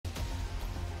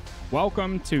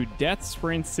Welcome to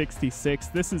DeathSprint 66.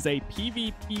 This is a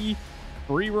PvP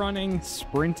free-running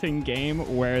sprinting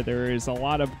game where there is a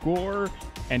lot of gore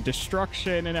and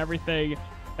destruction and everything.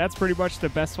 That's pretty much the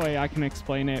best way I can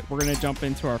explain it. We're going to jump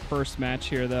into our first match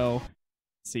here, though.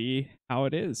 See how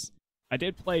it is. I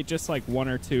did play just like one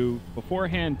or two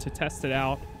beforehand to test it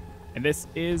out. And this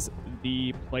is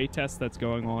the playtest that's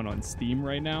going on Steam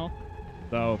right now.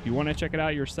 So if you want to check it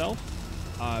out yourself,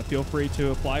 feel free to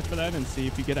apply for that and see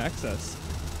if you get access.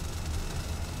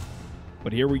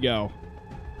 But here we go.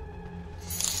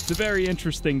 It's a very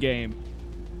interesting game.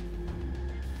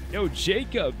 Yo,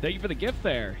 Jacob, thank you for the gift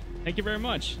there. Thank you very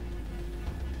much.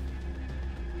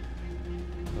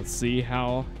 Let's see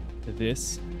how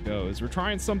this goes. We're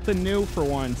trying something new for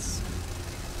once.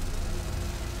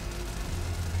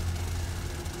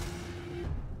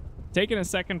 Taking a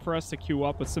second for us to queue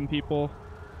up with some people.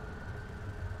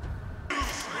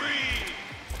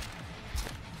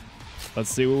 Let's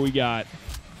see what we got.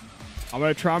 I'm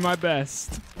gonna try my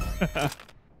best.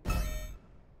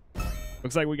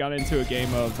 Looks like we got into a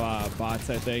game of bots,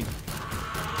 I think.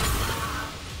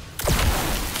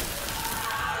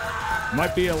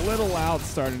 Might be a little loud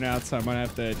starting out, so I might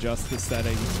have to adjust the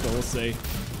settings, but we'll see.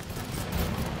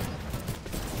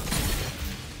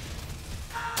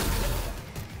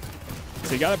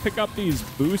 So you gotta pick up these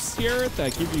boosts here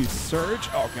that give you surge.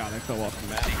 Oh god, I fell off the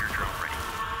map.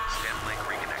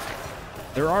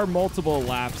 There are multiple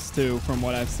laps too, from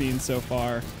what I've seen so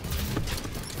far.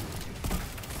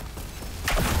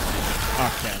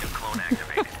 Okay.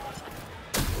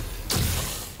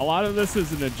 A lot of this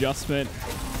is an adjustment.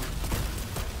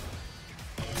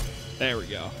 There we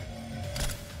go.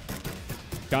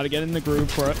 Got to get in the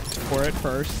groove for it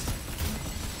first.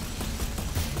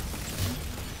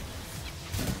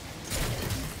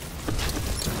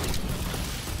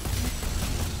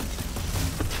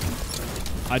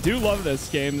 I do love this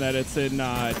game that it's in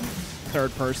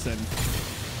third person. I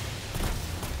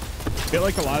feel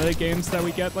like a lot of the games that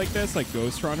we get like this, like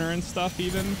Ghost Runner and stuff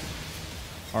even,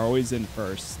 are always in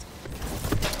first.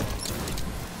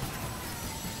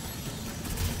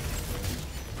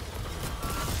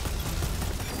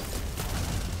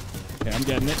 Okay, I'm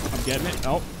getting it. I'm getting it.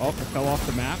 Oh, I fell off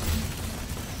the map.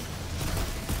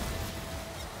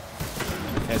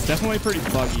 Yeah, it's definitely pretty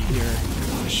buggy here.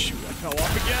 Oh, shoot, I fell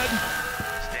off again.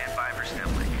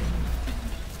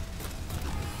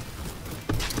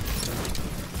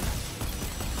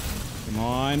 Come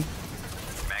on.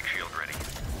 Mag shield ready.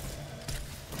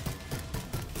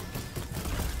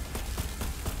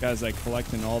 Guys like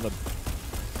collecting all the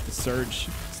surge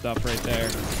stuff right there.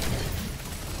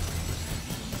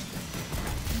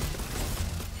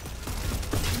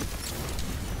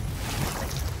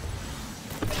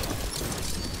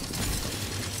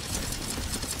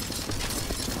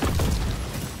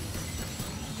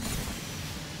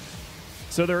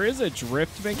 So there is a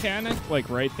drift mechanic, like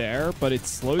right there, but it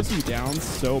slows you down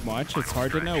so much, it's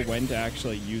hard to know when to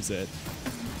actually use it.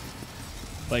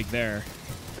 Like there.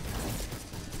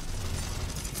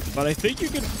 But I think you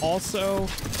can also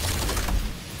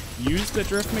use the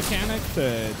drift mechanic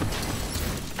to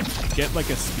get like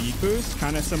a speed boost,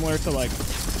 kind of similar to like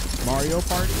Mario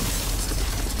Party.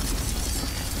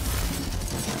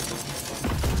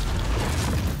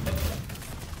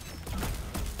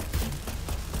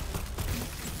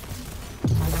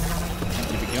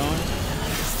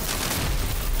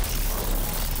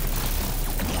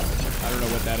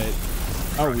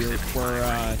 Oh, we're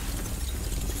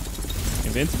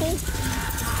invincible?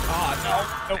 Oh,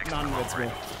 no. Nope, not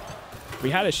invincible. We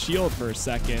had a shield for a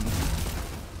second.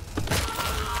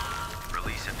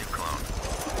 Release a new clone.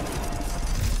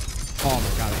 Oh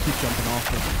my god, I keep jumping off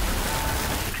it.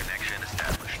 Connection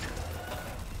established.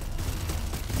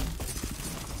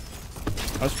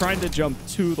 I was trying to jump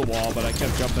to the wall, but I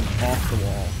kept jumping off the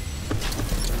wall.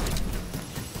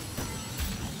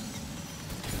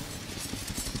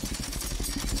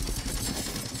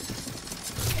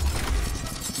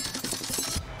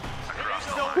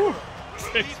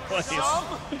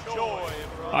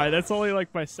 All right, that's only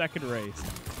like my second race,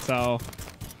 so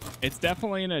it's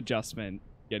definitely an adjustment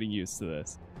getting used to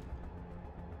this.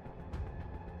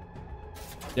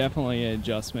 Definitely an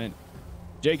adjustment.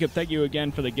 Jacob, thank you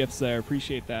again for the gifts there.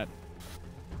 Appreciate that.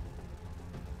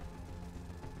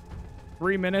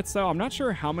 3 minutes though. I'm not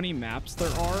sure how many maps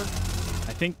there are.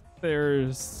 I think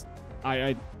there's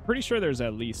I'm pretty sure there's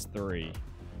at least 3,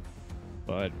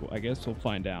 but I guess we'll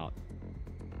find out.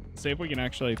 See if we can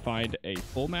actually find a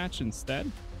full match instead.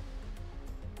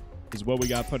 Because what we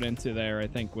got put into there, I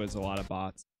think, was a lot of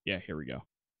bots. Yeah, here we go.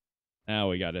 Now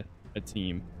we got a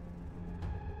team.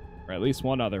 Or at least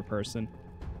one other person.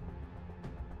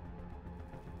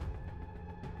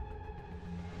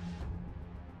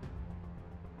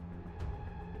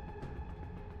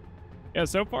 Yeah,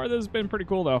 so far this has been pretty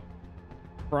cool though.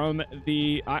 From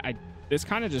the this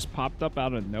kind of just popped up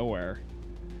out of nowhere.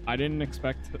 I didn't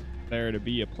expect there to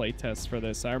be a playtest for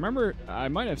this. I remember I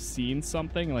might have seen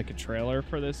something like a trailer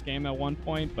for this game at one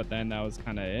point, but then that was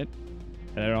kind of it.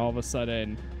 And then all of a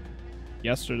sudden,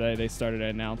 yesterday they started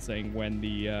announcing when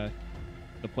the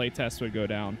playtest would go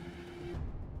down.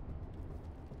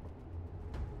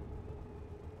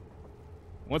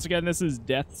 Once again, this is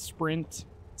DeathSprint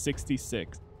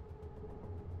 66.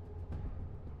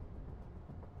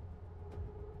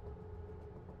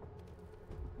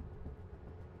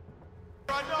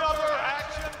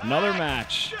 Another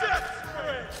match.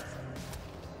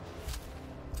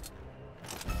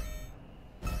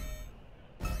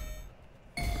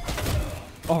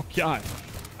 Oh, God.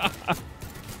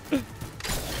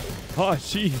 Oh,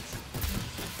 jeez.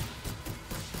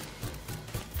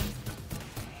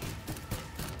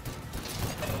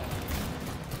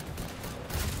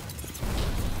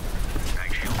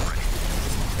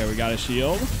 Okay, we got a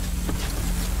shield.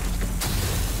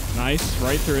 Nice,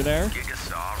 right through there.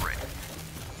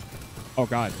 Oh,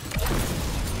 God.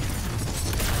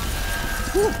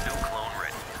 Whew. No clone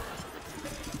ready.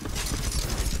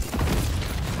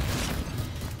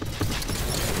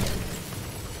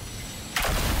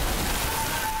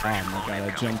 Oh my God,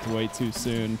 I jumped way too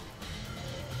soon.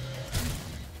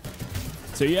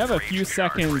 So you have a few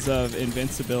seconds of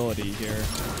invincibility here.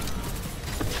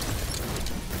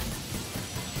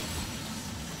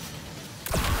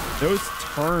 Those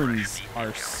turns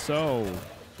are so...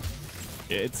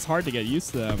 It's hard to get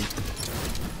used to them.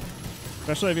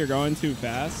 Especially if you're going too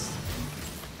fast.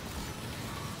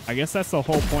 I guess that's the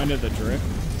whole point of the drift.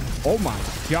 Oh my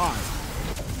God.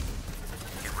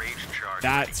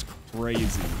 That's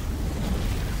crazy.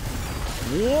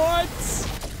 What?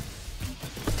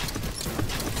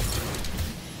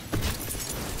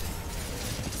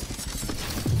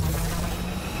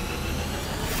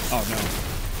 Oh no.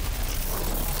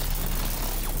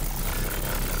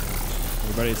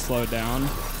 Everybody slow down.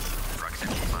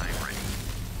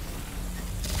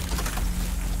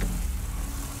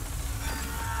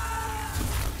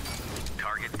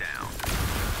 Target down.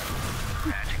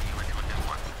 Patching you into a new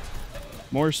one.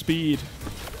 More speed.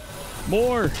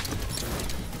 More.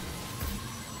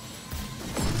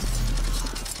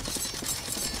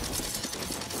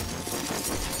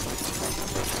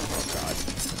 Oh God.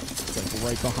 It's like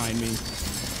right behind me.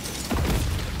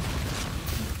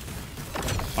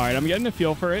 All right, I'm getting a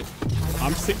feel for it. I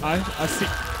see.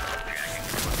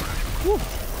 Whew.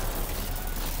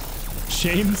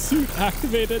 Shame suit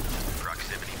activated.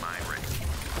 Proximity mine ready.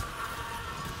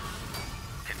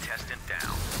 Contestant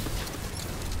down.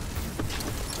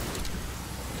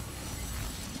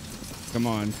 Come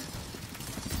on.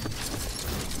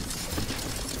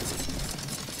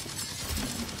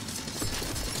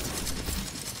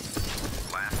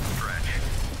 Last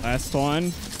stretch. Last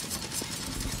one.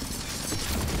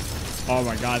 Oh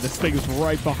my God, this thing is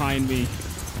right behind me.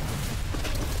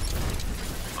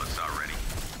 Buzzsaw ready.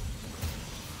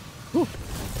 Whew.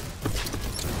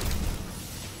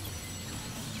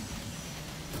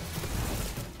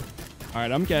 All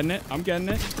right, I'm getting it. I'm getting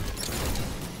it.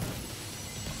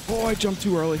 Oh, I jumped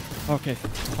too early. Okay,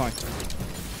 fine.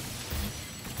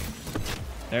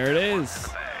 There it is.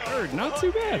 Third, not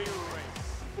too bad.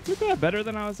 Not too bad. Better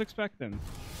than I was expecting.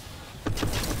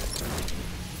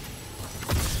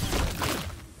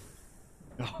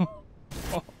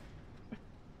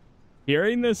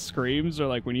 Hearing the screams or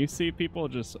like when you see people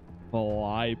just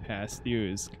fly past you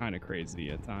is kind of crazy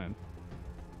at times.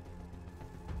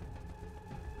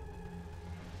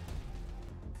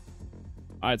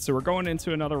 All right, so we're going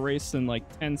into another race in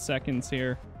like 10 seconds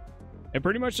here. It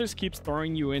pretty much just keeps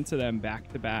throwing you into them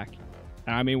back to back.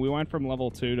 I mean, we went from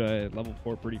level 2 to level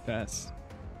 4 pretty fast.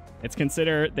 It's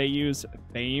considered, they use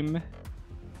fame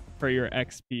for your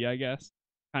XP, I guess.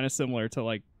 Kind of similar to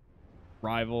like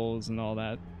rivals and all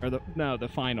that, or the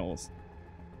finals.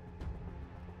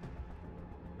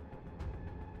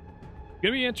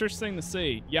 Gonna be interesting to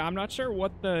see. Yeah, I'm not sure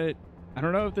what I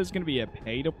don't know if there's gonna be a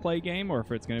pay to play game or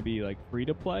if it's gonna be like free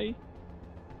to play.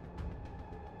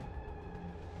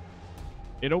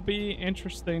 It'll be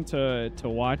interesting to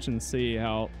watch and see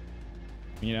how,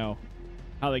 you know,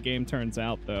 how the game turns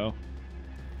out though.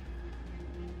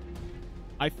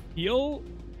 I feel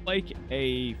like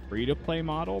a free-to-play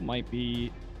model might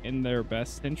be in their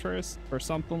best interest for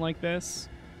something like this,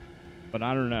 but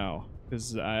I don't know,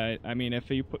 because I mean,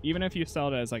 if you even if you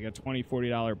sell it as like a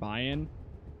 $20-$40 buy-in,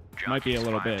 it might be a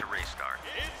little bit.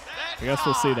 I guess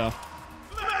we'll see though.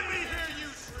 Let me hear you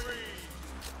scream.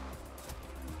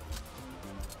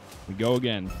 We go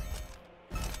again.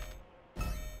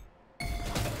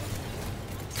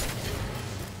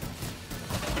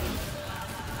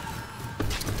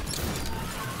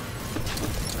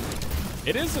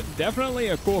 It is definitely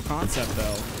a cool concept,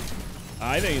 though.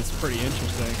 I think it's pretty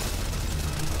interesting.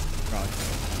 God.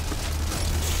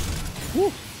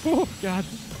 Woo! Oh, God.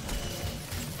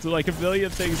 So, like, a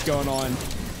billion things going on.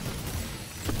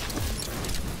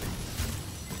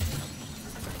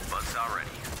 Buzzsaw ready.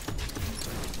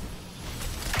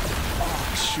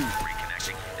 Oh, shoot.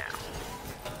 Reconnecting now.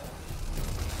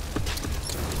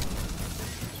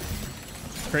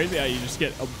 Crazy how you just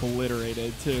get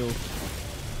obliterated, too.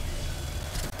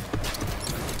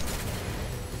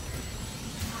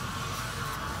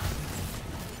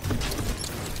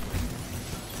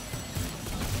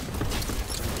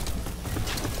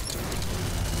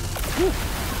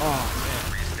 Oh,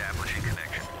 man. Reestablishing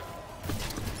connection.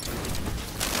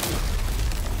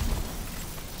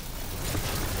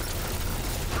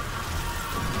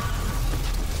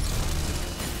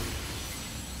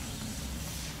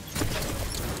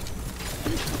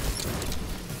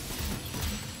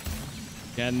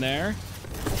 Getting there.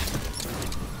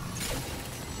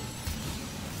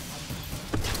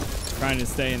 Trying to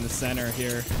stay in the center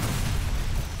here.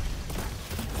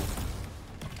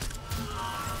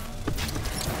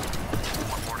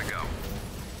 One more to go.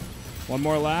 One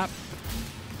more lap.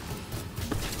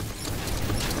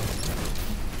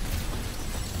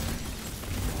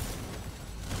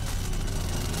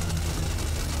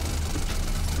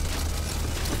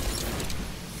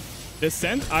 The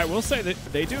sense, I will say that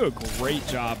they do a great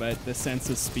job at the sense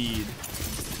of speed.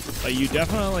 Like, you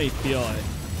definitely feel it.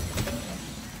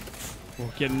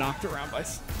 We'll get knocked around by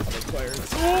other players.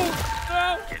 Oh,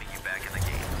 no! Getting you back in the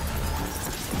game.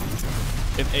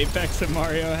 If Apex and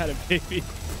Mario had a baby.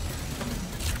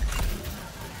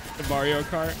 The Mario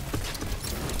Kart.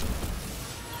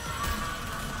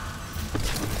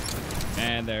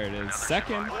 And there it is.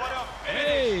 Second.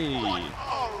 Hey!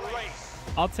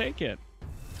 I'll take it.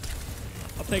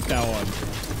 I'll take that one.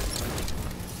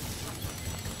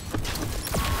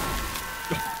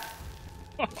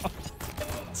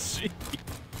 Gee.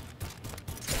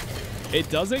 It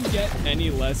doesn't get any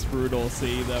less brutal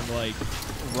seeing them like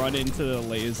run into the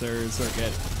lasers or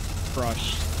get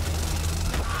crushed.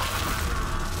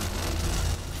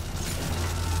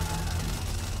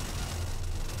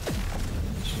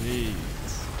 Jeez.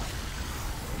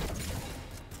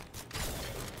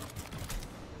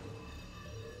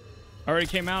 Already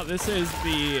came out. This is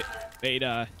the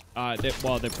beta,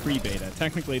 well, the pre-beta.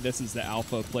 Technically, this is the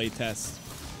alpha playtest.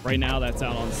 Right now, that's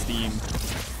out on Steam.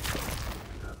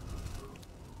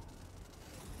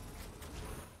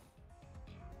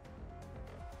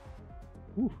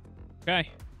 Whew. Okay.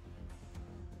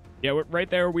 Yeah, right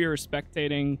there we were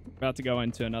spectating. About to go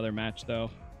into another match,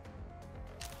 though.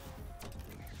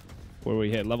 Where we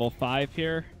hit level 5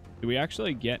 here. Do we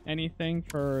actually get anything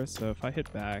for... So if I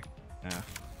hit back... Nah.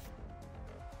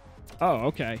 Oh,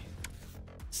 okay.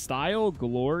 Style,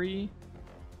 glory.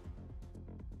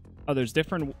 Oh, there's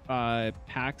different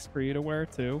packs for you to wear,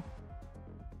 too.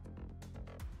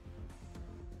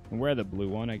 And wear the blue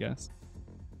one, I guess.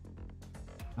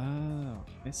 Oh,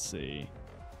 I see.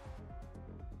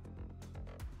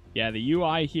 Yeah, the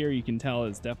UI here, you can tell,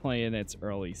 is definitely in its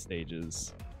early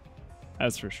stages.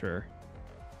 That's for sure.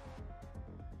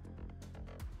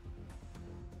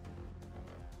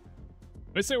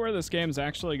 Let's see where this game's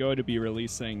actually going to be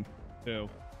releasing, too.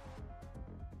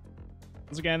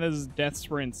 Once again, this is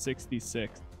DeathSprint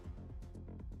 66.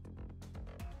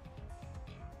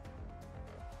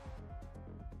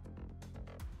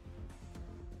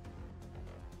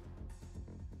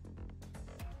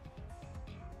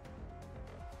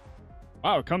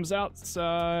 Wow, it comes out,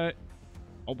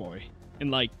 oh boy,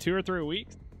 in like 2 or 3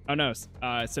 weeks? Oh no,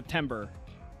 September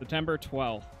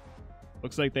 12th.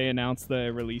 Looks like they announced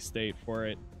the release date for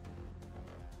it.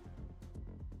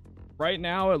 Right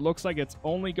now, it looks like it's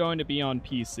only going to be on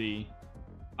PC.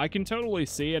 I can totally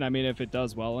see it. I mean, if it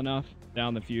does well enough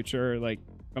down the future, like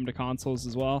come to consoles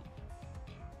as well,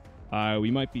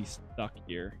 we might be stuck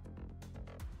here.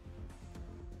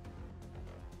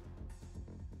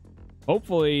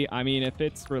 Hopefully, I mean, if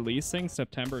it's releasing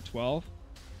September 12th,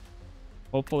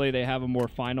 hopefully they have a more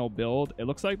final build. It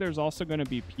looks like there's also going to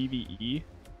be PvE.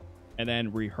 And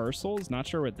then rehearsals, not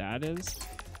sure what that is.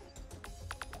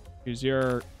 Here's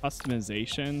your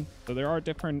customization. So there are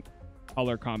different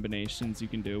color combinations you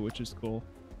can do, which is cool.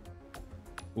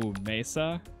 Ooh,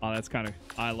 Mesa. Oh, that's kind of,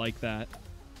 I like that.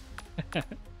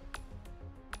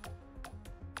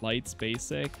 Lights,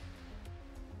 basic.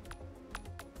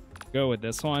 Go with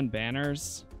this one,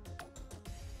 banners.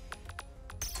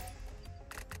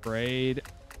 Braid.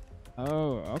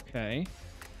 Oh, okay.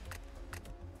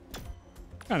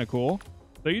 Kind of cool.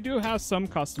 So you do have some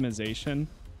customization.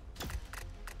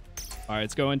 All right,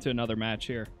 let's go into another match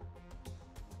here.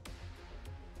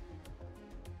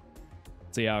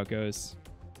 See how it goes.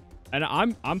 And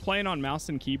I'm playing on mouse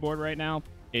and keyboard right now.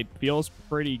 It feels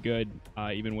pretty good,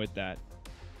 even with that.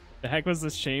 The heck was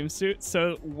this shame suit?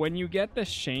 So when you get the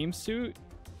shame suit,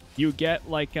 you get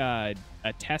like a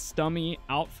test dummy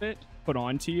outfit put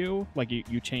onto you. Like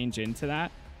you change into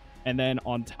that. And then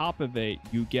on top of it,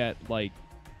 you get like,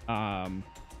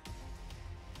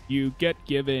 you get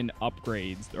given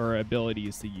upgrades or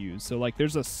abilities to use. So like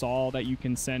there's a saw that you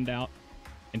can send out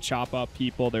and chop up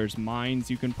people. There's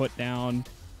mines you can put down.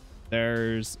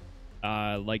 There's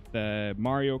like the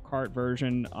Mario Kart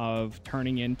version of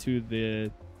turning into the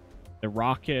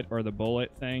rocket or the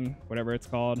bullet thing, whatever it's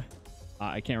called.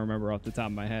 I can't remember off the top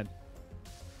of my head.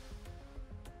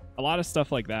 A lot of stuff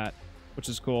like that, which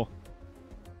is cool.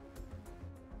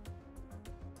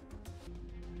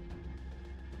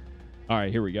 All right,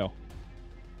 here we go.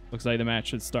 Looks like the match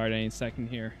should start any second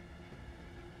here.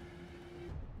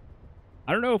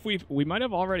 I don't know if we might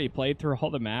have already played through all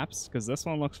the maps, because this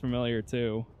one looks familiar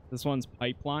too. This one's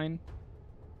Pipeline.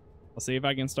 I'll see if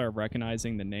I can start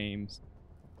recognizing the names.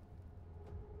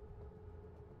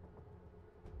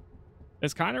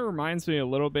 This kind of reminds me a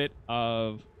little bit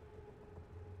of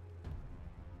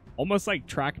almost like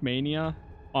Trackmania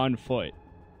on foot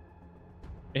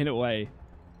in a way,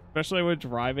 especially with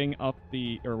driving up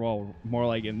the, or well, more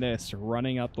like in this,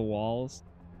 running up the walls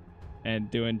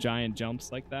and doing giant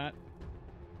jumps like that.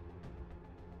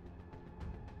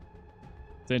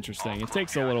 It's interesting. It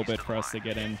takes a little bit for us to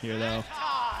get in here though.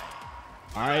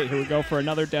 All right, here we go for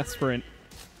another death sprint.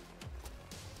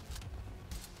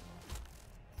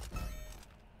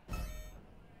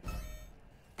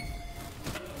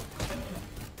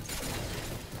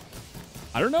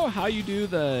 I don't know how you do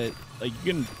the, like,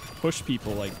 you can push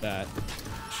people like that.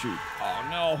 Shoot. Oh,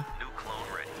 no. New clone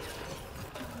ready.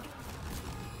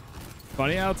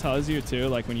 Funny how it tells you, too,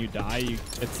 like, when you die,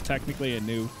 it's technically a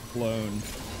new clone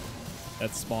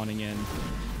that's spawning in.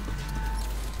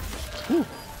 Whew.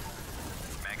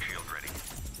 Mag shield ready.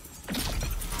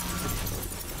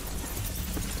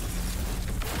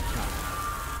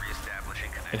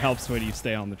 Reestablishing connection. It helps when you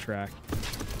stay on the track.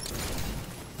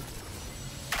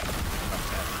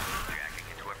 Jacking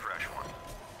into a fresh one.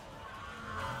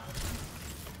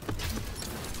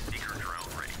 Seeker drone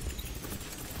ready.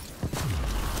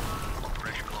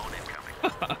 Fresh clone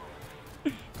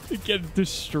incoming. You get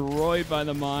destroyed by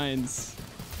the mines.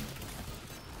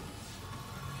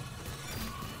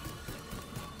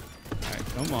 Alright,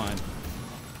 come on.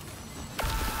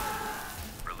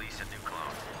 Release a new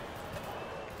clone.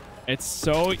 It's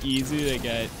so easy to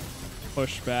get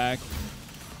pushed back.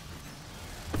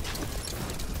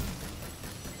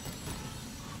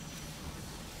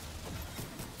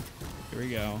 Here we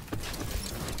go.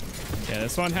 Yeah,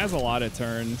 this one has a lot of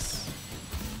turns.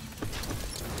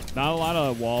 Not a lot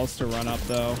of walls to run up,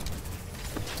 though.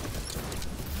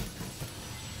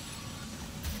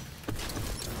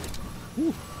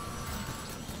 Whew.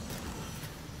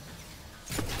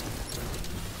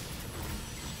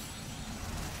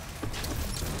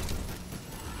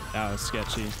 That was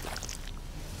sketchy.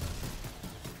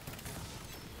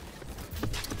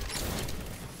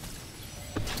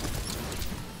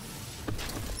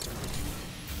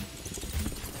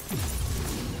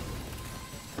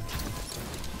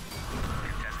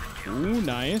 Ooh,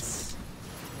 nice.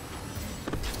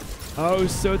 Oh,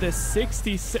 so the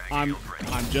 66... I'm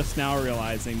just now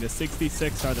realizing the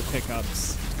 66 are the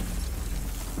pickups.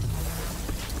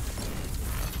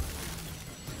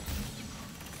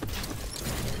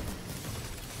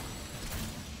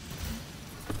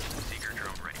 Seeker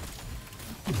drone ready.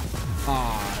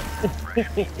 Ah.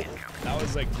 Fresh meat incoming. That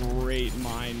was a great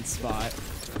mine spot.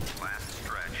 Last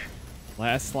stretch.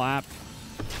 Last lap.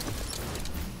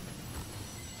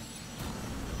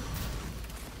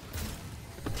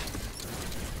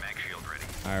 Mag shield ready.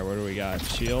 All right, what do we got?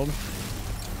 Shield.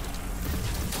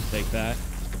 Take that.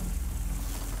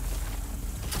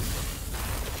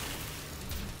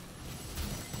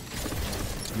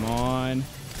 Come on.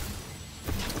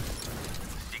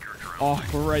 Seeker drone. Oh,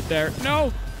 we're right there.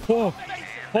 No. Oh,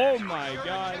 oh my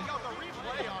God.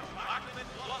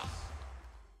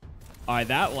 All right,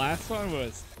 that last one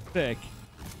was thick.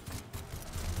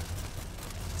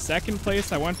 Second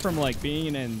place, I went from like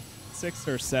being in 6th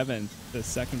or 7th to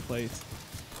second place.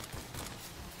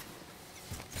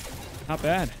 Not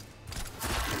bad.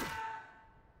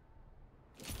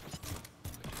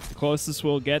 The closest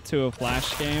we'll get to a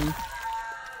flash game.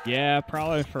 Yeah,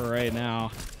 probably for right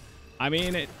now. I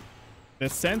mean, the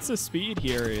sense of speed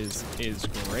here is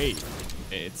great.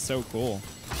 It's so cool.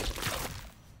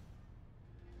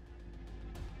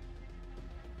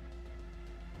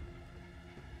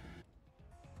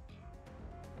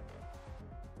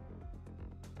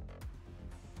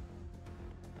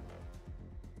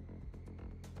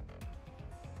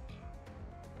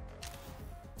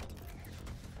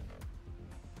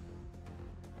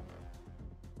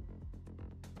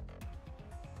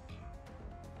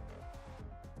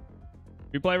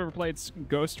 Have you ever played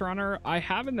Ghost Runner? I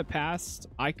have in the past.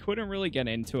 I couldn't really get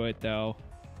into it though.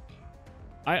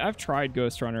 I've tried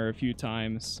Ghost Runner a few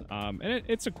times, and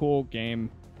it's a cool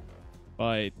game,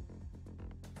 but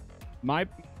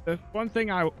the one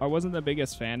thing I wasn't the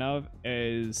biggest fan of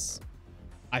is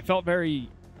I felt very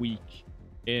weak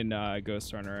in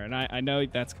Ghost Runner, and I know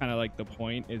that's kind of like the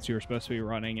point, is you're supposed to be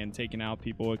running and taking out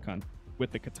people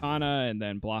with the katana and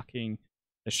then blocking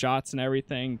the shots and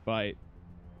everything, but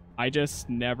I just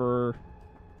never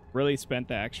really spent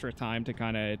the extra time to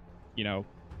kind of, you know,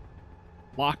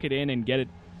 lock it in and get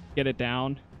it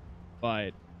down.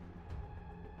 But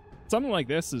something like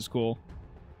this is cool,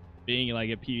 being like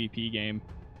a PvP game.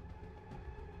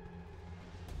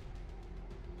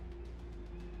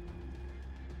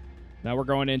 Now we're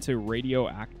going into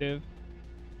Radioactive.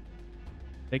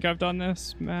 I think I've done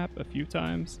this map a few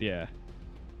times. Yeah,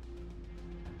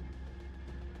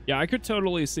 I could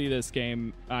totally see this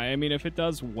game. I mean, if it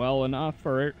does well enough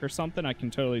or something, I can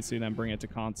totally see them bring it to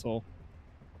console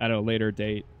at a later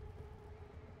date.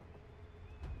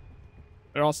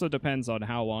 It also depends on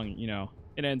how long, you know,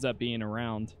 it ends up being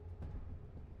around.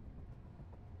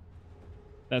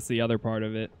 That's the other part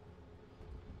of it.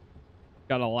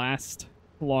 Gotta last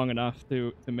long enough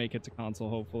to make it to console,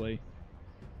 hopefully.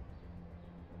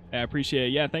 I appreciate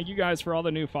it. Yeah, thank you guys for all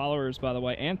the new followers, by the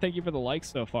way, and thank you for the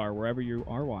likes so far wherever you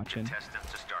are watching.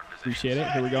 Appreciate it.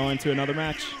 Here we go into another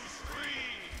match.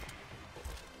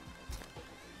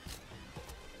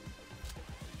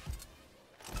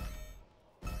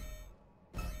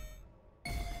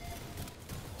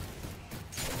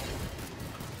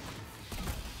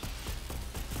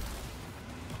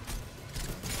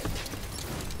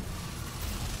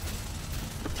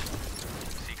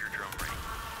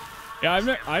 Yeah, I've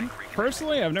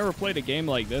never played a game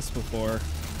like this before,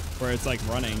 where it's like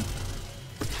running.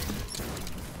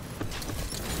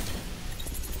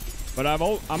 But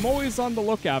I'm always on the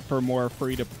lookout for more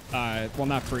free to, well,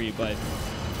 not free, but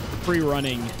free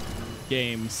running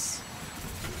games.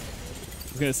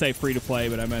 I was gonna say free to play,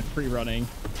 but I meant free running.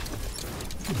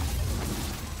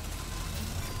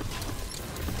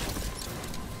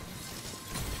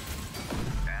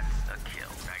 That's a kill.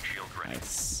 Night shield ready.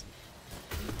 Nice.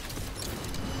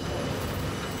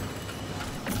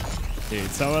 Dude,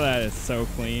 some of that is so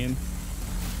clean.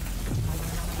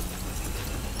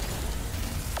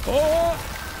 Oh!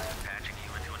 Patching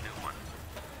you into a new one.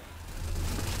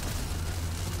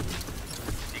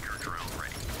 Seeker drone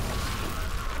ready.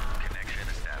 Connection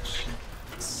established.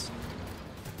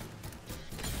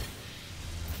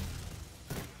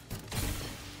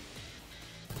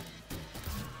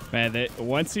 Man,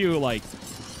 once you like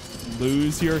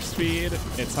lose your speed,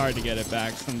 it's hard to get it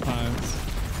back sometimes.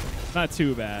 Not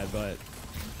too bad, but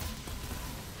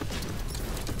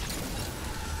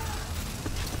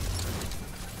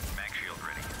mag shield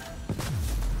ready.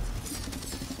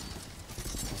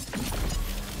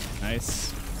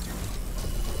 nice.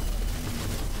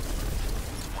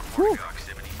 One more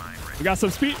proximity mine ready. We got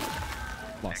some speed.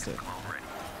 Lost Next it. clone ready.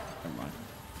 Never mind.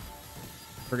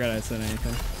 Forgot I said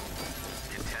anything.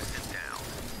 Contestant down.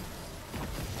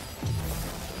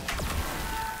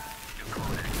 New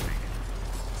clone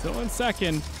activated. Still in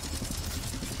second.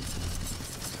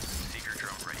 Seeker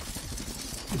drone ready.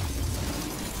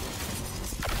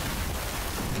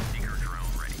 Seeker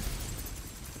drone ready.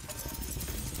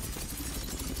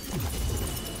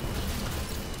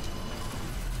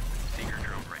 Seeker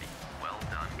drone ready. Well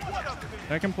done.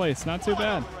 Second place. Not too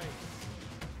bad.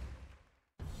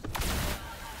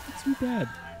 Not too bad.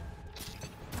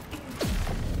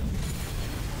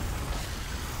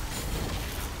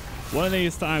 One of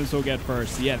these times we'll get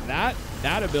first. Yeah,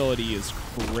 that ability is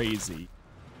crazy.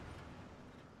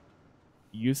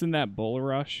 Using that bull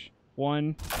rush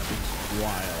one is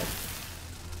wild.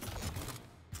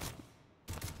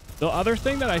 The other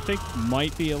thing that I think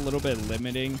might be a little bit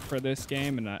limiting for this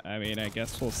game, and I mean, I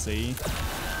guess we'll see,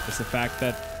 is the fact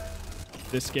that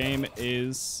this game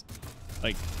is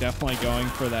like definitely going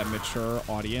for that mature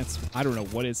audience. I don't know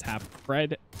what is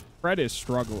happening. Fred is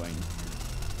struggling.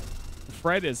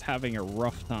 Fred is having a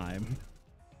rough time.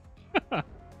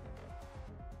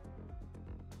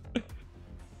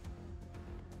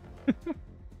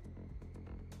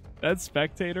 That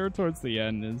spectator towards the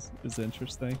end is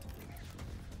interesting.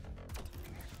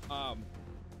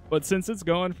 But since it's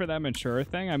going for that mature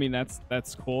thing, I mean,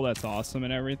 that's cool, that's awesome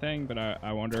and everything, but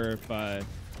I wonder if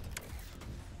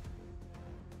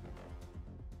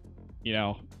you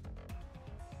know,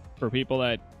 for people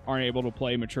that aren't able to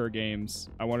play mature games,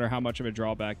 I wonder how much of a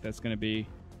drawback that's going to be.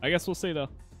 I guess we'll see though.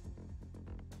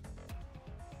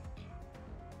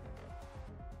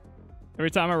 Every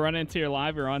time I run into your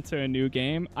live, you're onto a new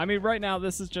game. I mean, right now,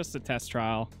 this is just a test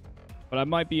trial. But I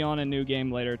might be on a new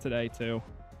game later today, too.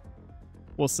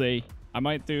 We'll see. I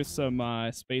might do some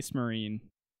Space Marine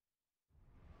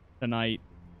tonight.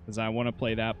 Because I want to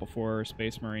play that before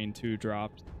Space Marine 2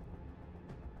 drops.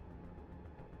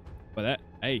 But that,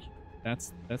 hey,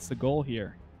 that's the goal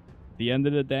here. At the end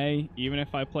of the day, even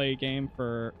if I play a game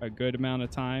for a good amount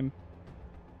of time,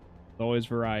 there's always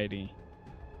variety.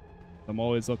 I'm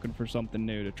always looking for something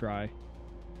new to try.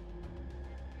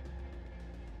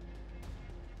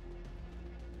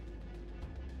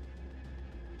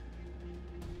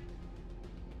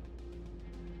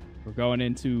 We're going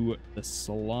into the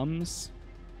slums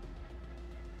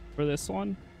for this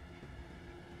one.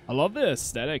 I love the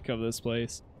aesthetic of this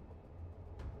place.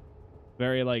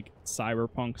 Very like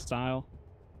cyberpunk style.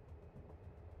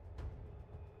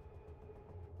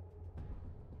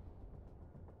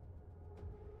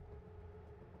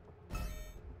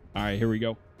 All right, here we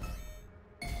go.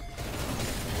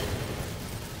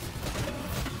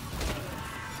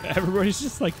 Everybody's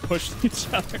just like pushing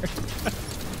each other.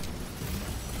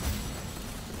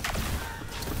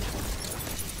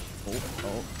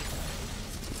 Oh.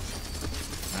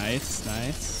 Nice,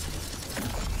 nice.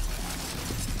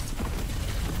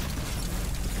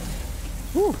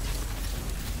 Whew.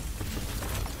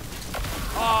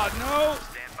 Oh, no!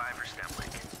 Stand by for stem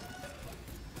link.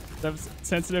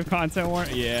 Sensitive content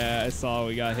warning? Yeah, I saw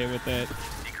we got hit with it.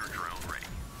 Seeker drone ready.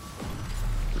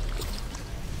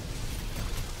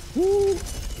 Woo!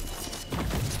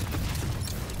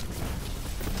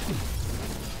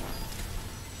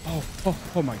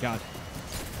 Oh my god.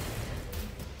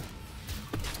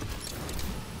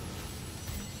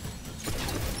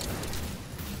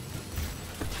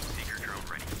 Seeker drone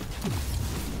ready.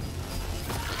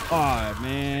 Oh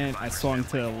man, I swung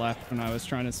to the left when I was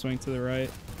trying to swing to the right.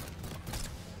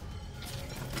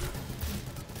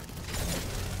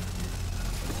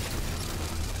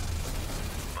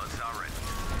 Buzzsaw ready.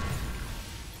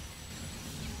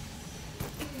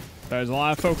 There's a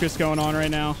lot of focus going on right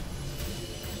now.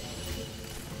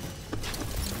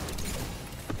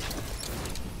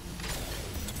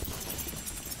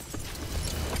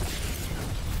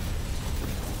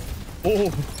 Oh.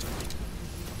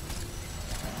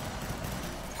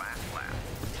 Flat.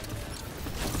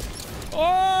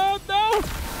 Oh no!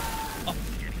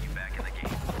 Getting you back in the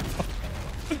game.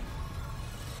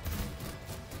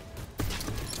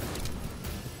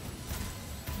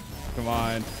 Come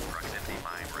on. Proximity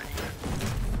mine ready.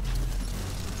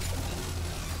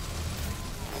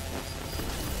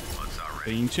 Buzzsaw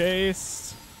ready. Being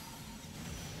chased.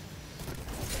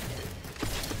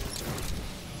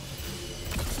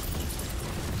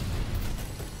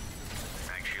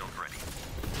 Mag shield ready.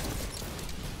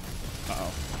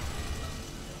 Uh-oh.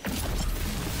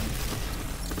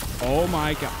 Oh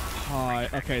my god.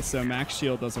 Okay, so max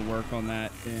shield doesn't work on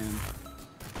that. Damn.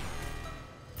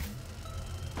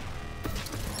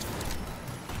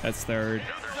 That's third.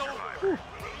 Another survivor.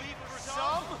 For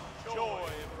some, joy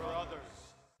for others.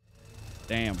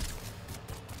 Damn.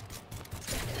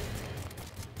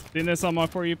 Seen this on my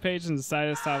For You page and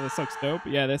decided this time this looks dope.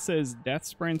 Yeah, this is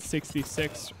DeathSprint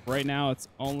 66. Right now, it's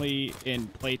only in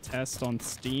playtest on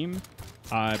Steam.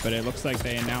 But it looks like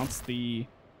they announced the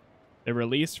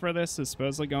release for this is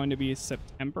supposedly going to be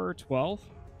September 12th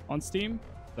on Steam.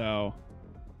 So,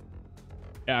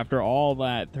 yeah, after all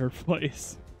that, third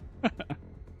place.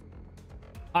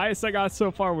 Highest I got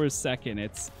so far was second.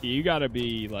 You gotta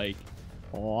be like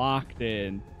locked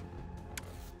in.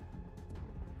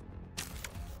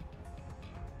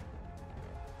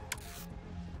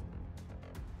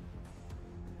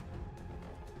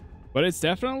 But it's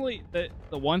definitely the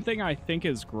one thing I think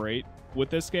is great with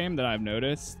this game that I've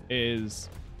noticed is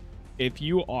if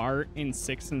you are in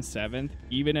 6th and 7th,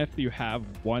 even if you have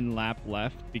one lap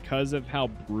left, because of how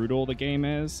brutal the game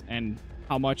is and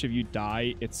how much if you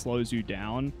die it slows you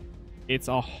down, it's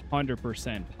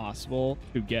 100% possible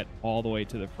to get all the way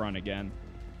to the front again.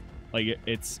 Like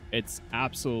it's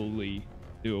absolutely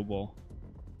doable.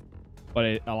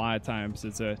 But a lot of times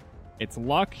it's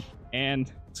luck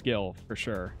and skill for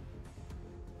sure.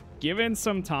 Given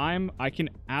some time, I can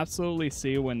absolutely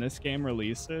see when this game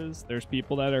releases, there's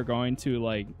people that are going to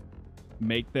like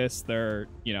make this their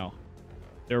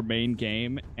main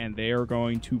game, and they are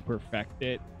going to perfect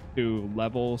it to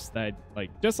levels that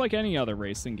like just like any other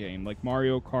racing game, like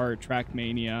Mario Kart,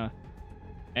 Trackmania,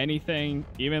 anything,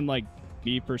 even like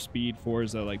Need for Speed,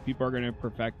 Forza, like people are going to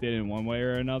perfect it in one way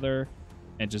or another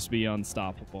and just be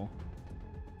unstoppable.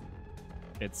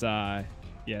 It's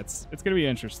yeah, it's gonna be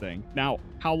interesting. Now,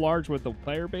 how large would the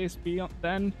player base be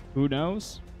then? Who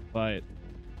knows? But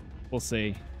We'll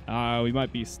see. We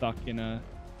might be stuck in a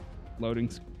loading.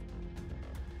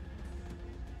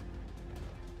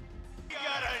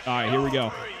 All right, here we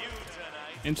go.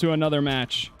 Into another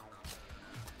match.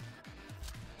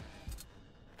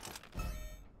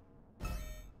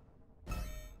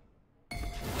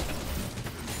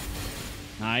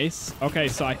 Nice. Okay,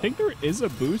 so I think there is a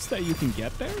boost that you can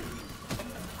get there.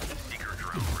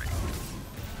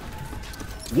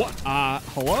 What?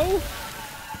 Hello?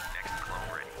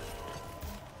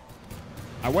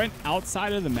 I went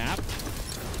outside of the map.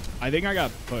 I think I got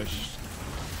pushed.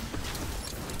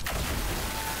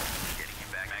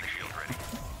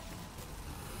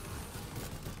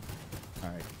 All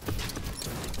right.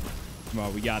 Come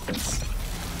on, we got this.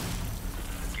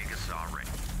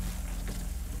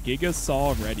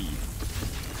 Gigasaw ready.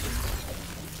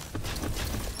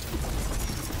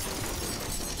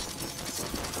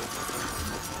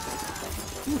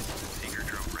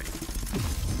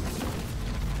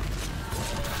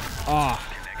 Ah,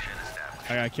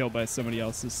 I got killed by somebody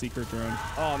else's secret drone.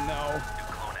 Oh no.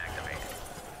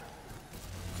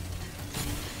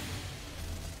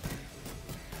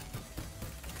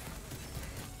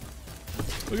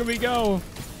 Look at me go.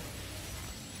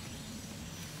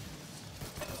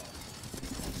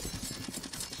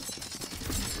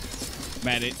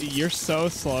 Man, you're so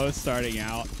slow starting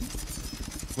out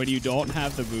when you don't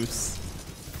have the boost.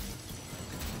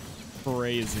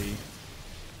 Crazy.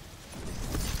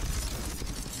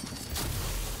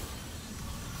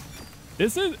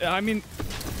 This is, I mean,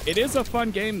 it is a fun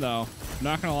game though. I'm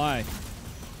not gonna lie.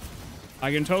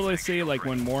 I can totally see like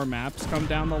when more maps come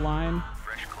down the line.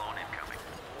 Fresh clone incoming.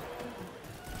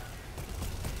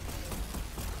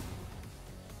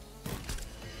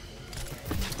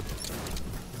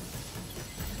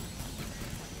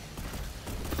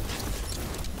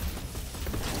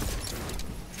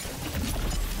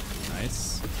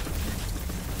 Nice.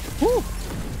 Woo!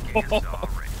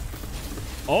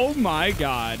 Oh my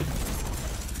god.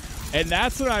 And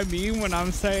that's what I mean when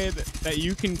I'm saying that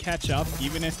you can catch up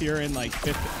even if you're in like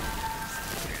 5th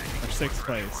or 6th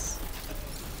place.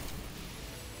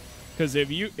 Because if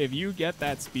you get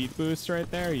that speed boost right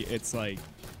there, it's like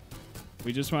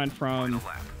we just went from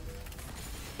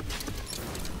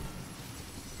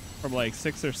like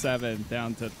 6th or 7th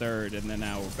down to 3rd, and then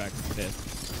now we're back to 5th.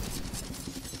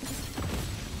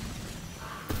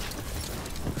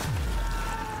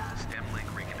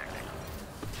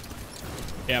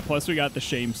 Yeah, plus we got the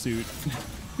shame suit.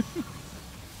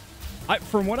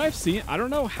 From what I've seen, I don't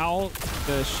know how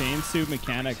the shame suit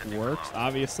mechanic works.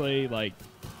 Obviously, like,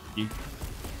 you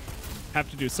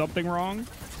have to do something wrong.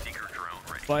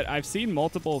 But I've seen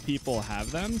multiple people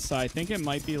have them, so I think it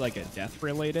might be like a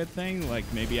death-related thing. Like,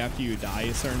 maybe after you die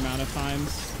a certain amount of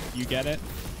times, you get it.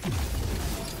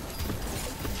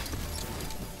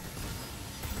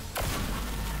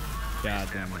 God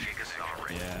damn it.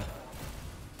 Yeah.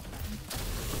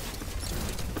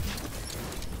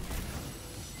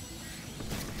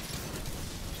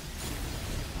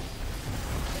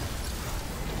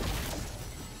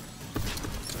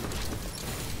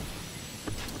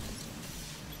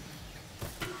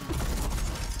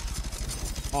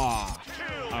 Aw,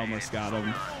 I almost got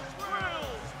him.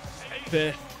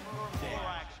 5th.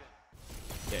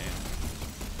 Damn.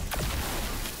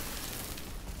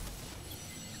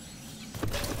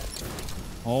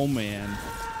 Oh man.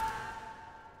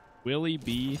 Willie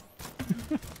B.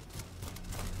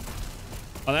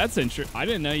 Oh, that's interesting. I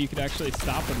didn't know you could actually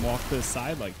stop and walk to the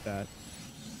side like that.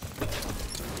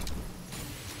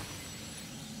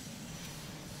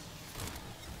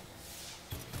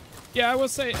 Yeah, I will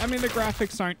say, I mean, the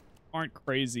graphics aren't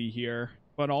crazy here,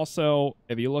 but also,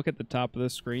 if you look at the top of the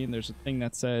screen, there's a thing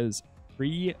that says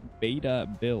pre-beta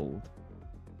build.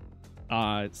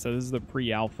 So this is the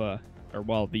pre-alpha, or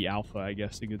well, the alpha, I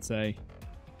guess you could say.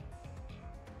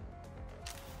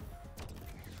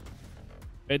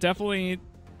 It definitely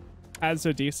has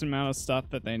a decent amount of stuff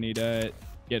that they need to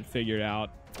get figured out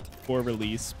for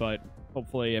release, but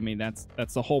hopefully, I mean, that's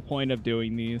the whole point of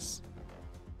doing these.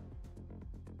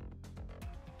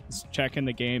 Checking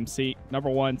the game, see, number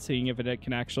one, seeing if it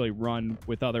can actually run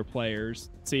with other players,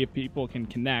 see if people can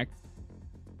connect,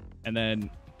 and then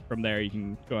from there you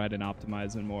can go ahead and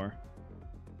optimize it more.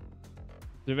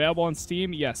 It's available on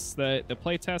Steam. Yes, the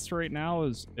playtest right now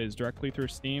is directly through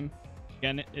Steam.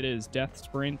 Again, it is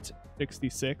DeathSprint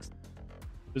 66.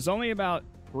 There's only about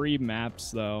 3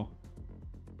 maps though.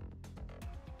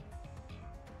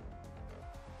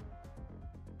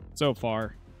 So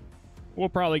far. We'll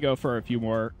probably go for a few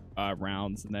more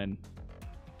rounds and then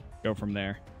go from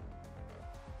there.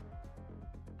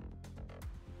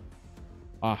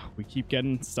 We keep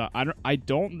getting stuff. I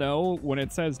don't know when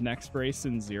it says next race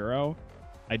in 0.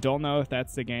 I don't know if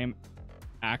that's the game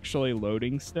actually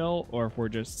loading still, or if we're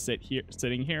just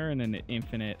sitting here in an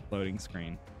infinite loading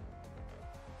screen.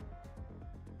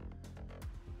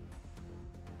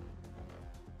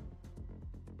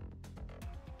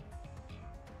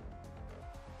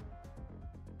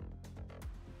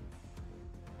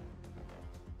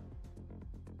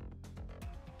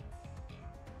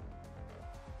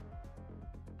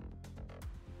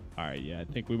 All right, yeah, I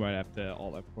think we might have to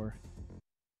alt F4.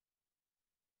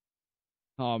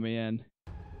 Oh man.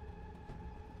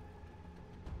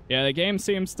 Yeah, the game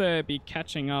seems to be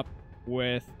catching up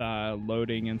with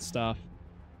loading and stuff.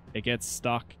 It gets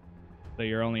stuck, so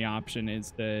your only option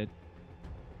is to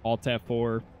alt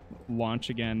F4, launch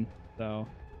again. So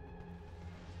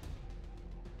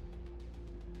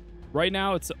right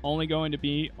now it's only going to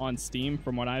be on Steam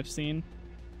from what I've seen.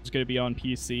 It's going to be on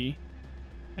PC,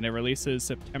 and it releases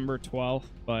September 12th,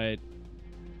 but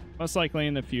most likely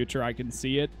in the future I can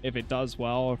see it. If it does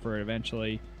well, or if it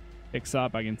eventually picks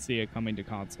up, I can see it coming to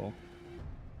console.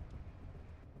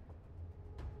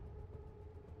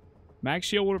 Max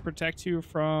Shield will protect you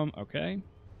from... Okay.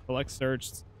 Select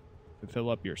Surge to fill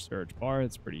up your Surge bar.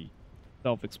 It's pretty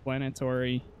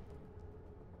self-explanatory.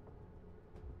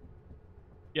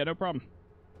 Yeah, no problem.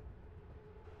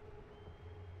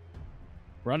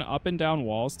 Run up and down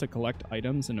walls to collect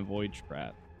items and avoid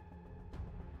traps.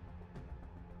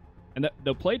 And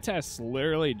the playtest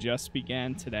literally just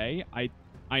began today.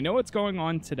 I know it's going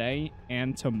on today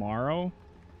and tomorrow.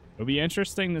 It'll be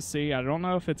interesting to see. I don't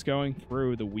know if it's going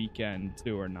through the weekend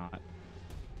too or not.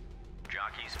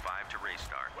 Jockeys 5 to race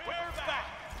start. We're back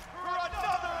for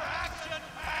another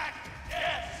action-packed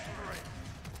Death Sprint.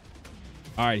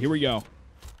 All right, here we go.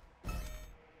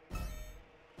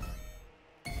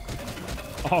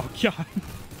 Oh, God.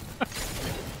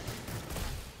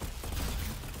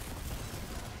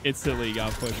 Instantly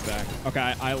got pushed back.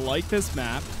 Okay, I like this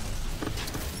map.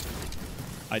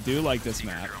 I do like this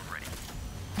map.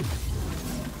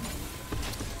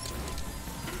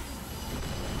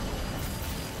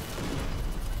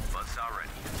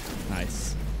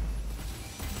 Nice.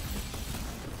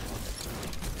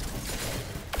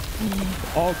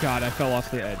 Oh, God, I fell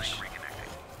off the edge.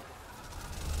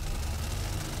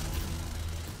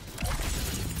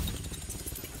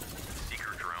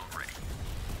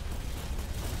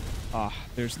 Ah,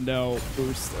 there's no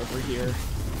boost over here.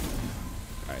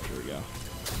 All right, here we go.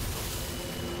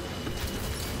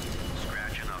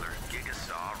 Scratch another.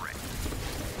 Gigasaw ready.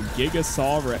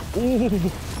 Gigasaw ready. Ooh.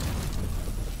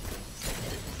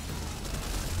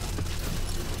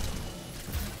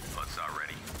 Buzzsaw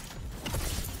ready.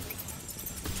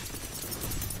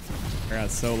 I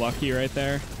got so lucky right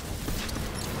there.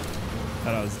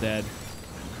 Thought I was dead.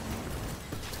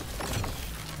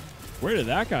 Where did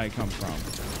that guy come from?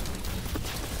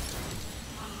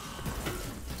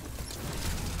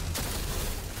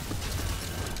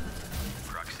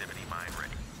 Proximity mine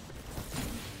ready.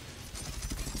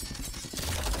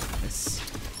 Nice.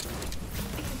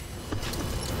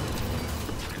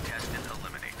 Contestant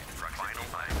eliminated. Final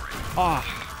mine ready. Ah,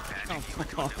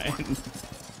 come on.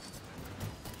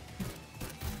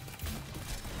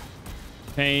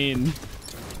 Pain.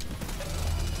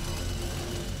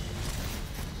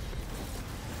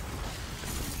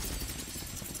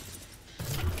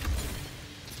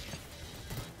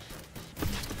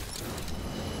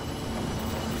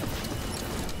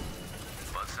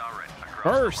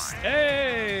 First,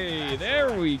 hey,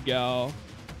 there we go.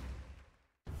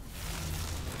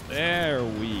 There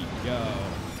we go.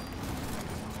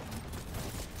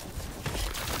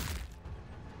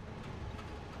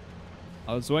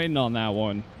 I was waiting on that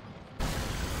one.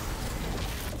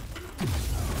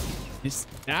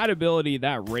 That ability,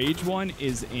 that rage one,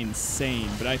 is insane.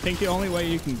 But I think the only way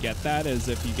you can get that is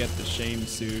if you get the shame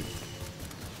suit.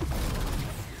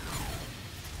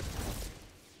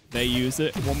 They use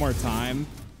it one more time.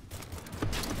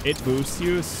 It boosts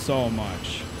you so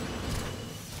much.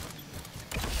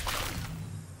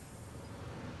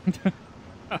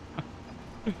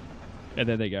 And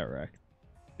then they got wrecked.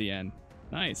 The end.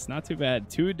 Nice, not too bad.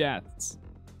 2 deaths.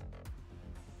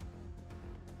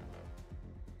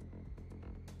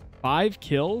 5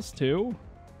 kills too?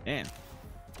 Damn.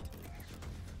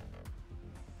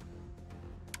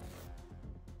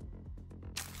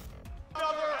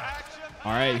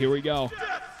 All right, here we go.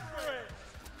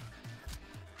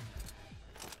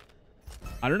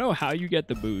 I don't know how you get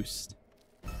the boost.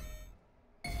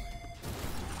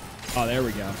 Oh, there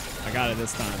we go. I got it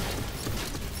this time.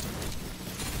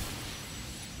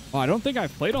 Oh, I don't think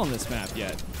I've played on this map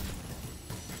yet.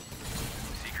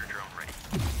 Seeker drone ready.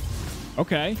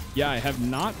 Okay. Yeah, I have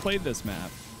not played this map.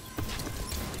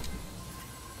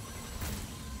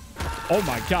 Oh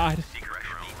my god.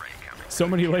 So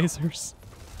many lasers.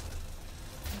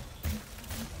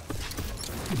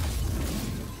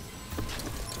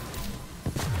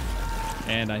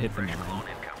 And I hit the 9.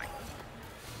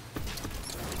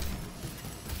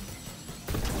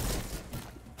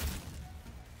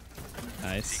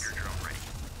 Nice.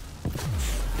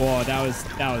 Whoa, that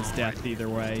was death either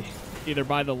way. Either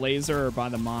by the laser or by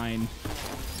the mine.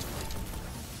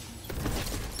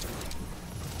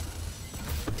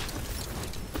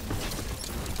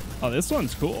 Oh, this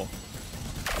one's cool.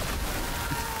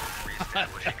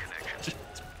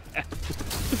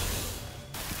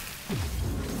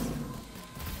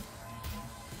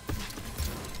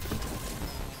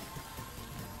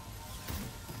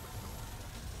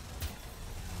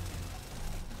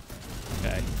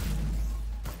 Okay.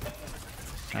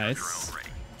 Nice.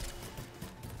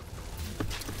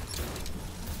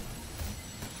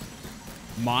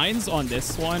 Mines on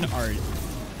this one are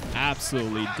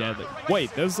absolutely deadly.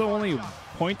 Wait, those are only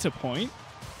point to point?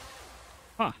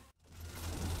 Huh.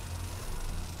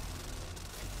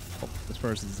 Oh, this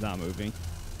person's not moving.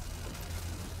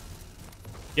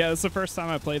 Yeah, this is the first time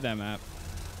I played that map.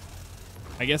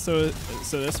 I guess so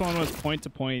this one was point to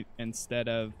point instead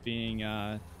of being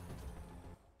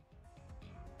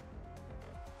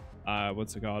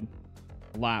what's it called?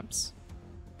 Laps.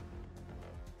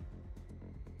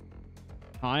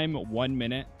 Time 1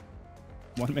 minute.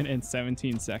 1 minute and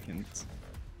 17 seconds.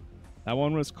 That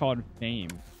one was called Fame.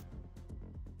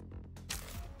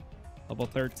 Level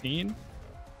 13.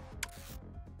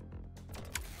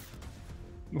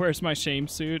 Where's my shame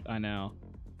suit? I know.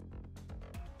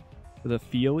 The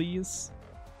Feelies.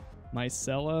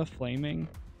 Mycella Flaming.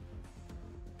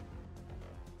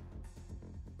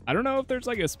 I don't know if there's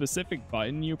like a specific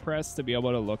button you press to be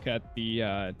able to look at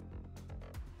the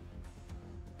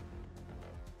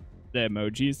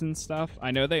emojis and stuff.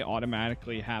 I know they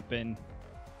automatically happen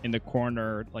in the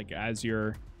corner, like as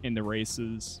you're in the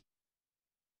races.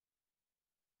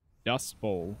 Dust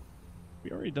Bowl.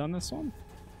 We already done this one?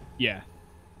 Yeah.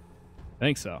 I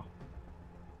think so.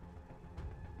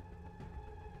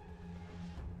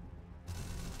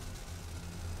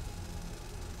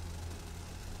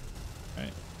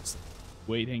 Alright. Just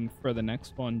waiting for the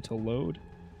next one to load.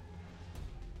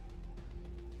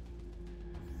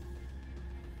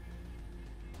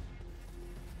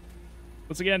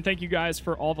 Once again, thank you guys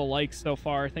for all the likes so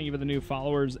far. Thank you for the new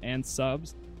followers and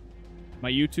subs. My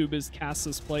YouTube is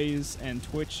Casas Plays and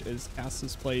Twitch is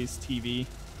Casas Plays TV.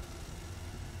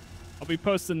 I'll be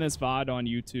posting this VOD on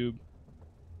YouTube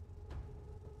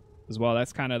as well.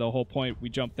 That's kind of the whole point. We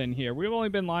jumped in here. We've only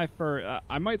been live for...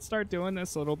 I might start doing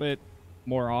this a little bit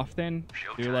more often.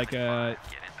 Do like a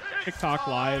TikTok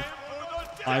live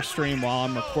stream while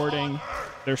I'm recording.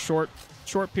 They're short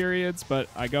periods, but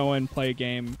I go and play a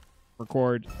game,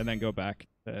 record, and then go back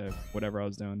to whatever I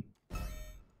was doing.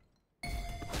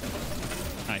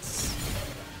 Nice.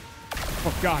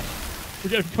 Oh god, we're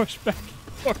getting pushed back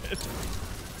for it.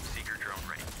 Seeker drone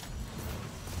ready.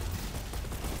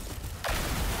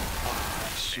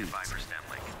 Shoot.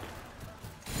 5% link.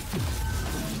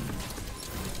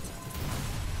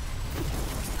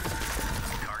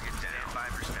 Target set at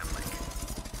 5% link.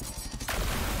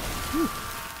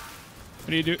 What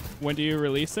do you do? When do you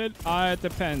release it? It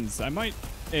depends. I might,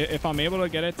 if I'm able to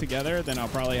get it together, then I'll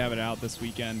probably have it out this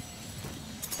weekend,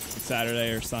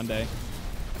 Saturday or Sunday.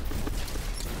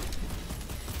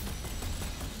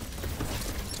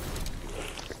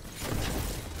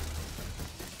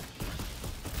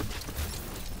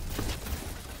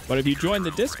 But if you join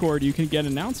the Discord, you can get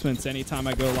announcements anytime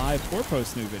I go live or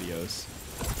post new videos.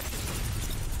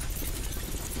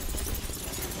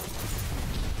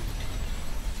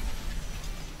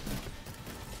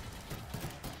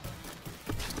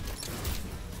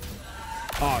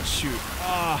 Oh, shoot.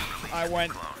 Ah, I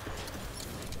went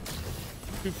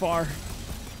too far.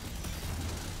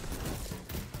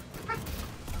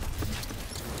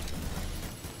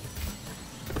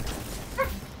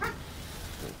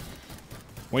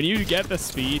 When you get the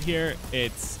speed here,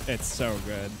 it's so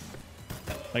good.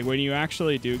 Like when you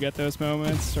actually do get those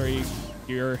moments or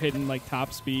you're hitting like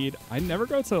top speed, I never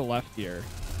go to the left here.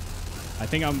 I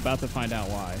think I'm about to find out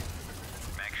why.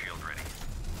 Mag shield ready.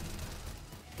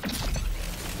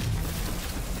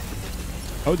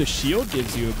 Oh, the shield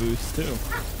gives you a boost too.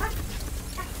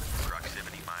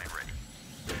 Proximity mine ready.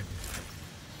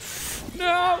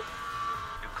 No!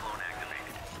 New clone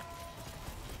activated.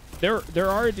 There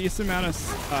are a decent amount of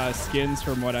skins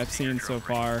from what I've seen so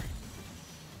far.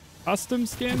 Custom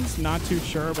skins, not too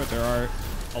sure, but there are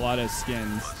a lot of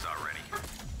skins. Buzzsaw ready.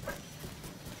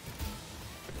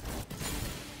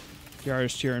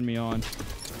 Yara's cheering me on.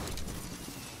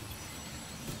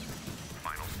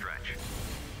 Final stretch.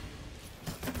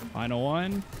 Final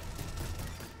one.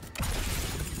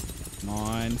 Come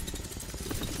on.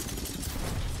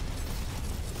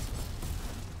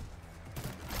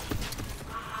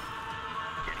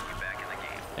 Getting you back in the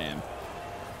game. Damn.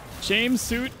 Shame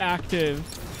suit active.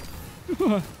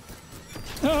 No.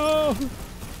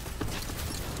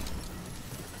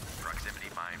 Proximity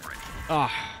mine ready.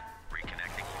 Ah.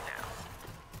 Reconnecting you now.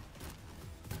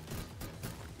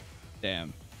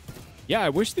 Damn. Yeah, I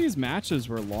wish these matches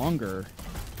were longer.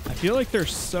 I feel like they're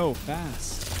so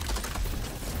fast.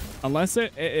 Unless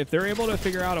if they're able to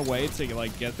figure out a way to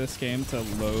like get this game to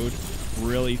load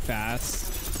really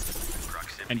fast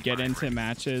Proximity and get mine into ready.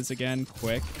 matches again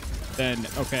quick, then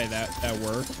okay, that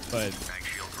worked. But Mag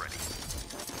shield ready.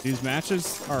 these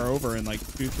matches are over in like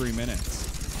 2-3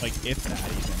 minutes, like if that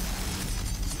even.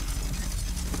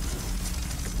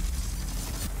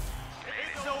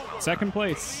 It's over. Second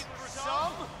place, For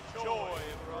some, joy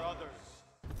for others.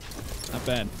 not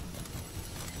bad.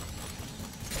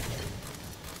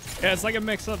 Yeah, it's like a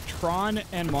mix of Tron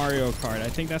and Mario Kart. I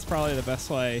think that's probably the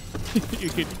best way you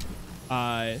could,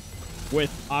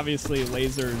 with obviously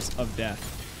lasers of death.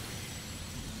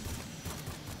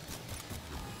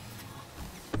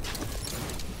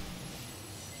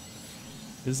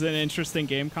 This is an interesting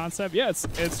game concept. Yeah, it's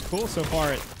cool so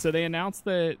far. So they announced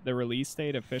the release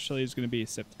date officially is going to be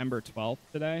September 12th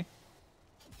today.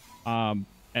 And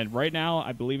right now,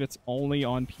 I believe it's only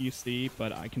on PC,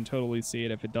 but I can totally see it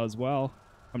if it does well.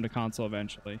 Come to console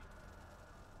eventually.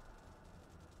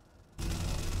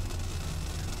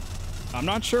 I'm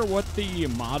not sure what the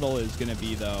model is going to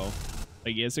be though.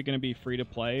 Like, is it going to be free to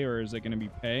play or is it going to be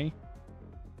pay?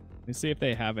 Let me see if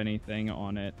they have anything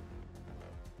on it.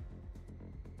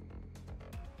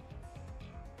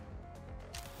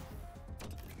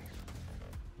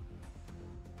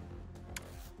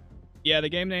 Yeah, the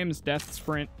game name is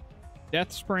DeathSprint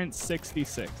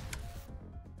 66.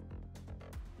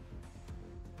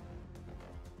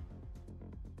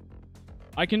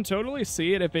 I can totally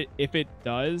see it if it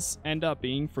does end up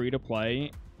being free to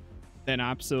play, then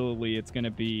absolutely it's going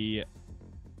to be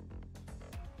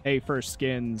pay for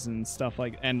skins and stuff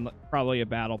like, and probably a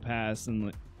battle pass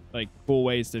and like cool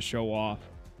ways to show off.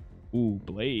 Ooh,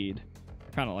 Blade.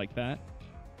 I kind of like that.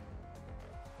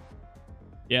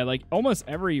 Yeah, like almost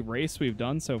every race we've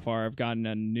done so far, I've gotten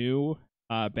a new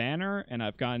banner and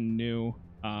I've gotten new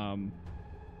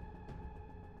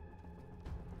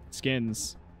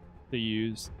skins to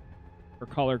use for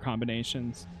color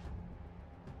combinations.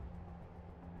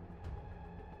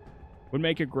 Would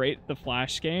make a great The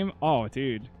Flash game. Oh,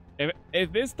 dude.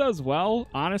 If this does well,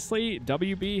 honestly,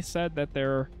 WB said that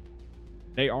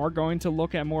they are going to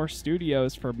look at more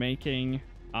studios for making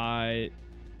WB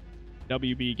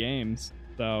games.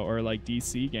 So, or like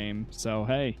DC game. So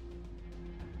hey,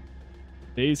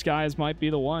 these guys might be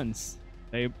the ones.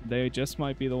 They just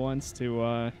might be the ones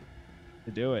to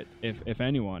do it, if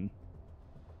anyone.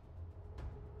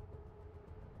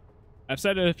 I've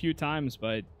said it a few times,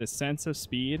 but the sense of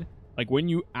speed, like when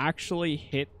you actually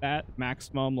hit that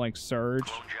maximum like surge,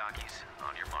 Clone jockeys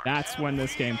on your mark. that's when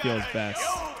this game feels best.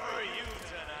 Over you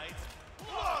tonight.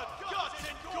 Blood, guts,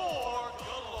 and gore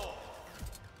galore.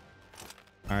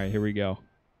 All right, here we go.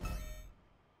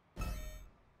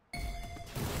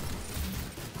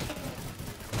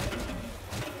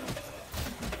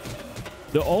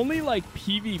 The only like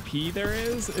PvP there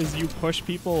is you push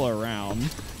people around.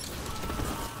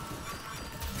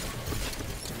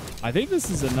 I think this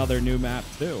is another new map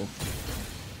too.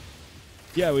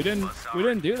 Yeah, we didn't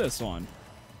do this one.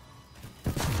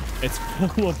 It's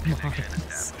full of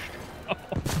mines.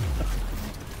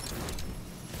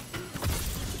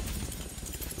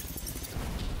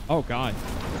 Oh god.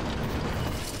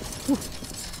 Whew.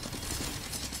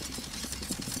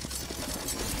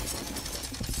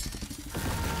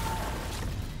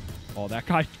 Oh, that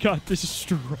guy got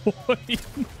destroyed.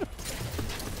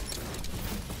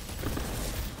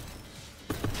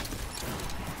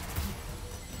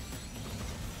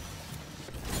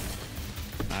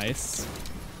 Nice.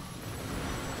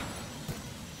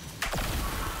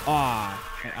 Ah,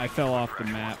 I fell off the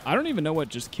map. I don't even know what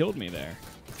just killed me there.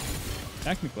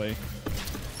 Technically.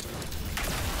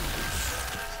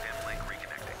 Stem link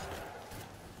reconnecting.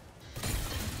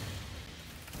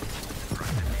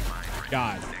 Proximity mine ready.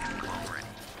 God. Next clone ready.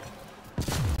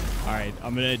 All right,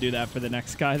 I'm gonna do that for the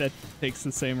next guy that takes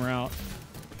the same route.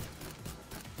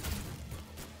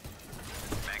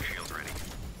 Mag shield ready.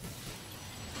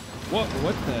 What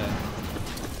the?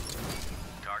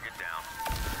 Target down.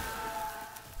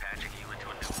 Patching you into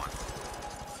a new one.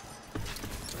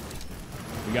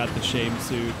 We got the shame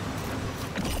suit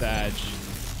badge.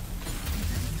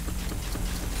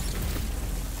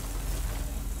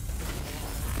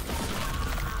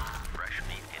 Fresh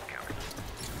meat incoming.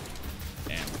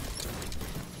 Damn.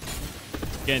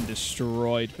 Getting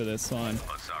destroyed for this one.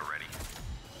 Buzzsaw ready.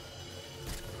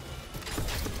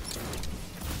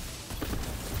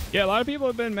 Yeah, a lot of people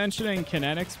have been mentioning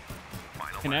Kinetica.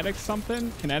 Final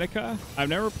Kinetica. I've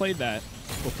never played that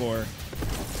before.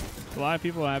 A lot of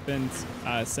people have been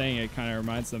saying it kind of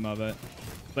reminds them of it.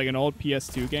 It's like an old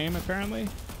PS2 game, apparently.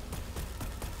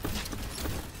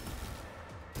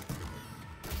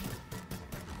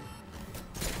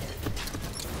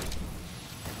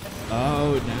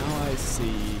 Oh, now I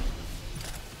see.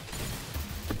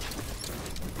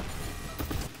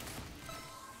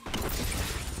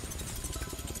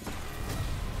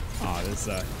 Oh, this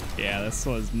yeah, this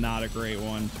was not a great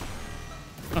one.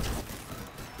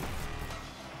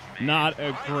 Not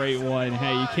a great one.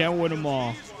 Hey, you can't win them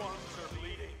all.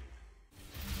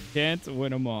 Can't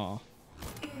win them all.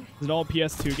 It's an old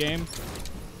PS2 game.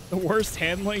 The worst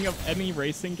handling of any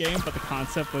racing game, but the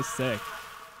concept was sick.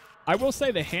 I will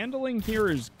say the handling here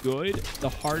is good. The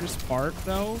hardest part,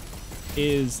 though,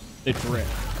 is the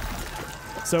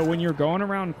drift. So when you're going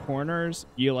around corners,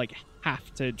 you like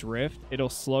have to drift. It'll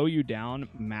slow you down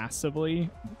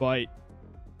massively, but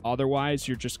otherwise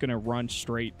you're just gonna run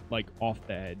straight like off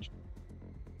the edge.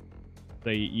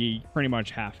 So you pretty much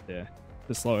have to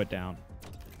slow it down.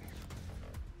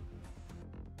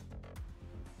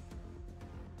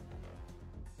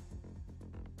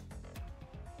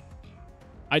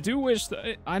 I do wish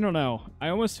that, I don't know. I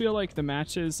almost feel like the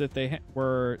matches, if they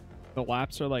were, the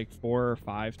laps are like 4 or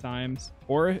 5 times,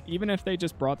 or even if they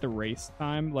just brought the race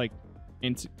time, like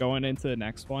into going into the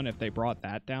next one, if they brought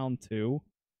that down too,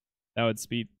 that would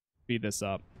speed this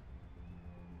up.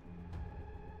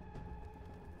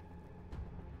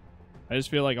 I just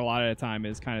feel like a lot of the time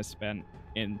is kind of spent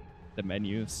in the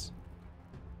menus.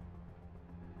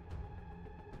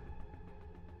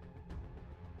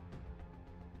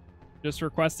 Just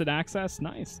requested access.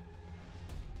 Nice.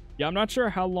 Yeah, I'm not sure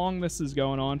how long this is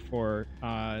going on for.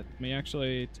 Let me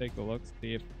actually take a look,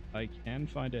 see if I can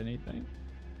find anything.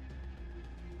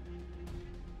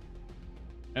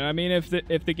 And I mean,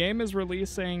 if the game is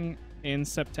releasing in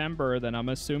September, then I'm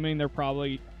assuming they're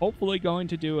probably, hopefully, going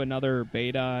to do another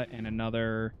beta and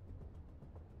another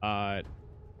playtest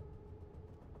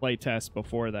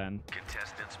before then.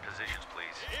 Contestants, positions,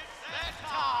 please. It's that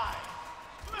time!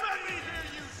 Let me hear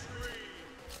you scream!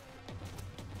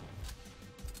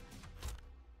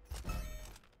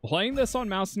 Playing this on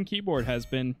mouse and keyboard has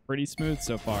been pretty smooth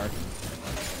so far,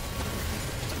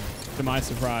 to my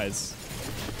surprise.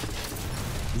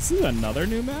 This is another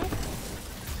new map?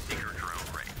 Seeker drone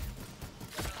ready.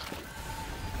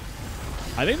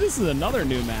 I think this is another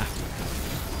new map.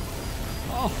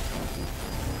 Oh.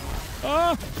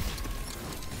 Oh.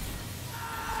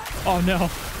 Oh no.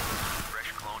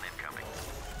 Fresh clone incoming.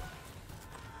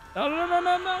 No, no, no,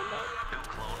 no, no, no. New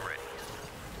clone ready.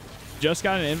 Just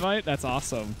got an invite? That's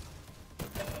awesome.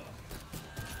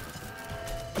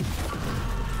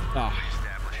 Oh.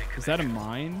 Establishing Is that a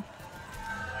mine?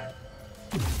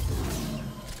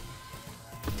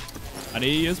 I need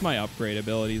to use my upgrade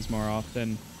abilities more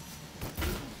often.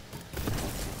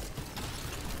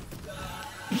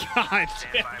 God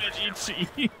damn it, Ichi.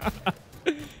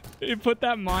 You put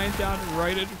that mine down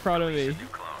right in front of me. New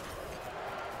clone.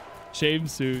 Shame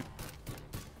suit.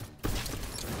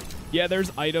 Yeah,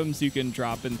 there's items you can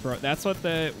drop and throw. That's what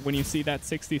when you see that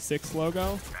 66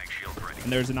 logo, Mag shield ready.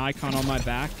 and there's an icon on my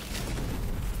back,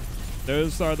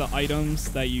 those are the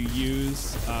items that you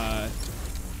use,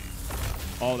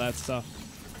 all that stuff.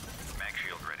 Mag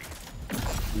shield ready.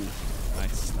 Ooh,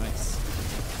 nice, nice.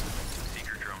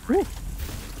 Seeker drone ready. Woo.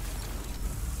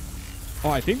 Oh,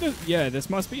 I think that, yeah,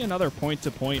 this must be another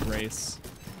point-to-point race.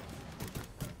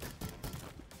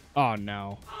 Oh,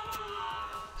 no.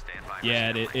 Stand by. for Yeah,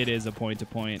 establishing. it is a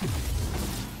point-to-point.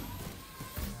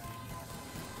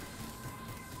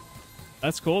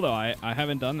 That's cool, though. I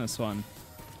haven't done this one.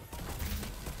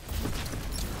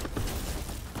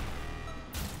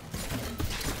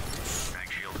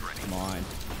 Mag shield ready. Come on.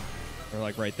 We're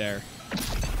like right there.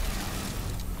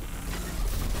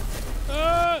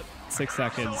 6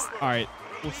 seconds. All right.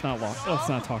 Let's not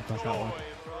talk about that one.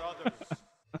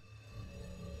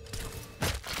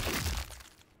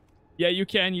 Yeah, you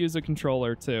can use a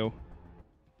controller too.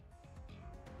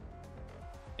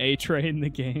 A-Train the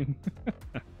game.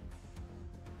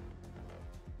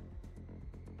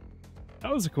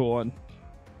 That was a cool one.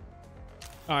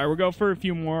 All right, we'll go for a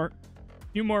few more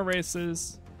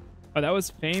races. Oh, that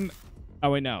was Fame Oh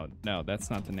wait, no, that's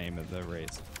not the name of the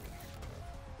race.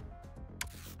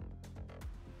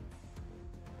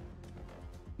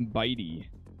 Bitey.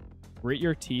 Grit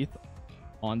your teeth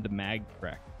on the mag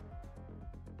track.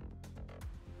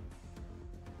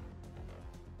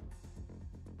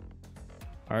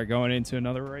 All right, going into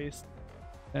another race.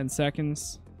 10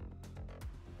 seconds.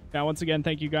 Yeah, once again,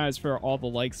 thank you guys for all the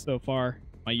likes so far.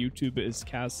 My YouTube is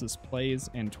Casas Plays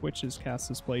and Twitch is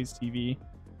Casas Plays TV.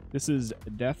 This is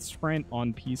DeathSprint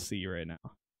on PC right now.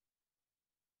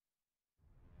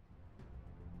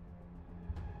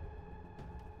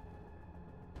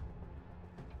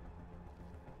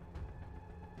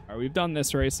 All right, we've done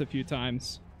this race a few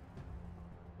times.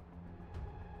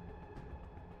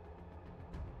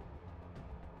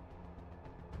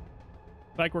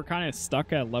 Like we're kind of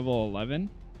stuck at level 11.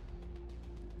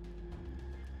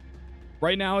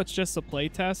 Right now, it's just a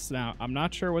playtest. Now, I'm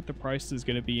not sure what the price is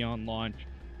going to be on launch.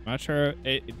 I'm not sure.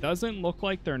 It doesn't look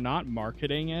like they're not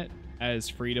marketing it as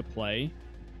free to play.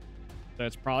 So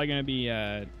it's probably going to be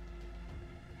a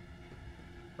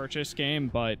purchase game,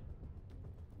 but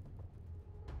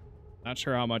not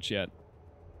sure how much yet.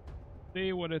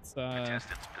 See what it's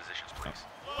Contestants, positions, please.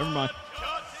 oh, never mind.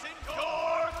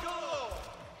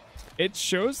 It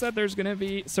shows that there's going to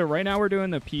be... So right now we're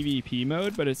doing the PvP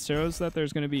mode, but it shows that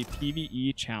there's going to be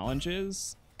PvE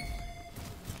challenges.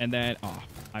 And then... Oh,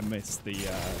 I missed the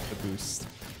boost.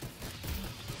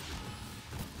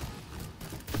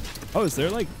 Oh, is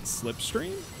there like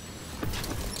Slipstream?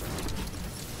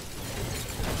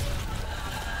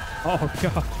 Oh,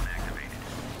 God.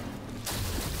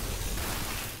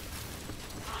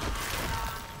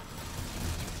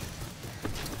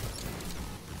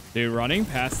 Dude, running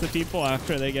past the people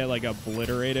after they get like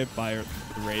obliterated by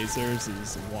razors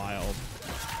is wild.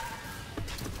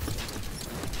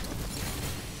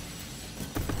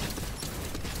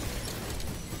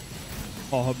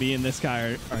 Oh, me and this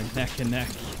guy are neck and neck.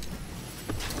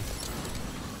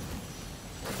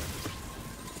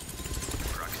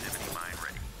 Proximity mine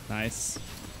ready. Nice.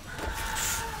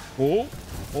 Oh,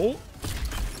 oh,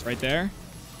 right there.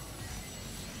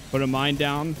 Put a mine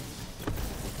down.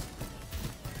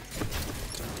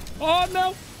 Oh,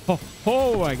 no.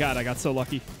 Oh my God, I got so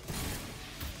lucky.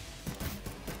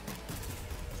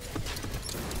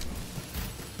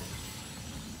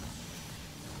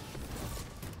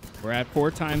 We're at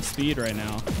 4 times speed right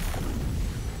now. I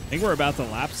think we're about to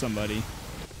lap somebody.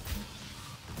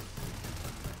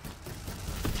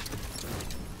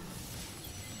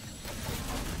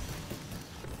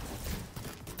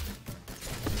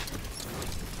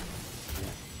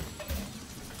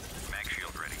 Mag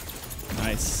shield ready.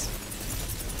 Nice.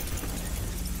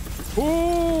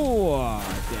 Ooh,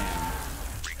 damn.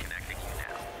 Reconnecting you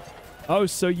now. Oh,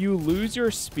 so you lose your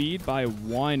speed by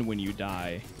 1 when you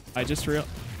die. I just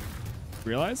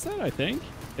realized that, I think.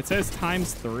 It says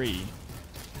times 3.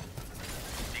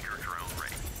 Seeker drone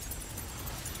ready.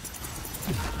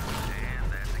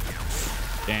 And that's a kill.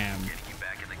 Damn. Getting you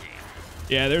back in the game.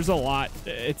 Yeah, there's a lot.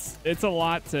 It's a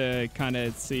lot to kind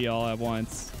of see all at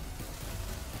once.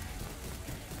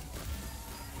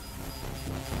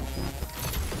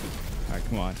 All right,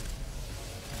 come on.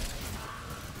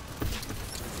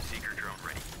 Seeker drone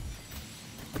ready.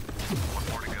 One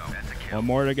more to go. That's a kill. One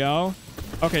more to go.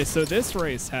 Okay, so this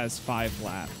race has 5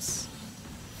 laps.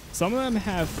 Some of them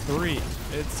have 3.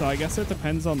 So I guess it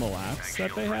depends on the laps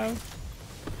that they have.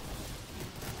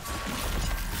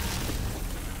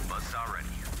 Buzzsaw ready.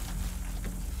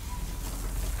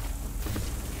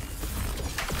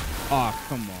 Oh,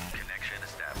 come on. Connection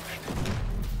established.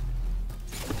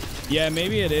 Yeah,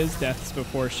 maybe it is deaths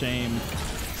before shame.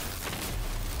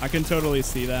 I can totally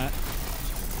see that.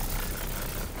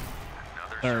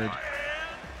 Another 3rd.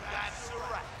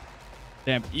 shot.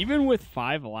 Damn, even with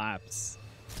 5 laps,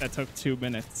 that took 2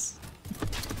 minutes.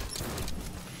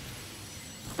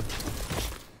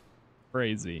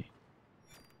 Crazy.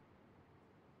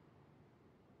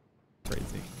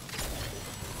 Crazy.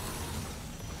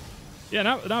 Yeah,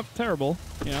 not terrible,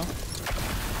 you know.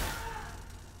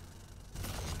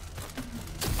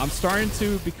 I'm starting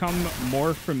to become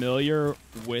more familiar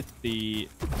with a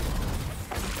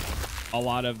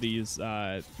lot of these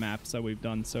maps that we've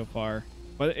done so far.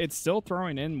 But it's still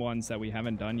throwing in ones that we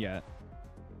haven't done yet.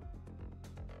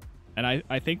 And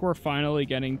I think we're finally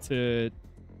getting to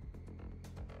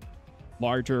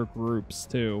larger groups,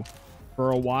 too. For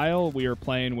a while, we were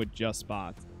playing with just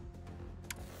bots.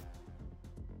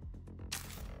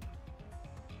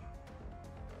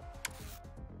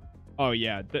 Oh,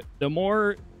 yeah.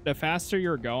 The faster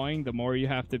you're going, the more you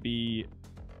have to be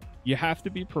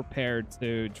prepared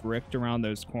to drift around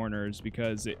those corners,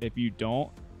 because if you don't,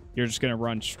 you're just going to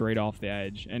run straight off the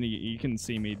edge. And you can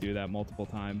see me do that multiple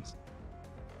times.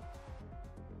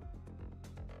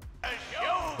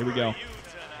 Here we go.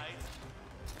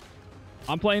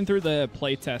 I'm playing through the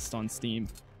playtest on Steam.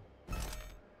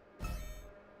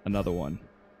 Another one.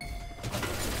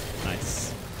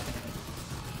 Nice.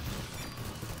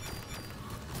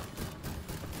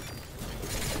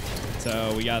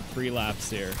 So we got 3 laps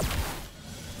here.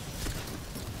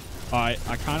 I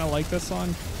kind of like this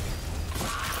one.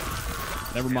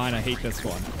 Never mind, I hate this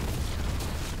one.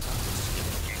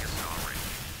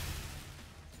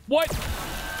 What?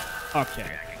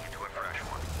 Okay.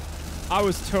 I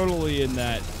was totally in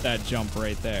that jump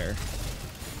right there.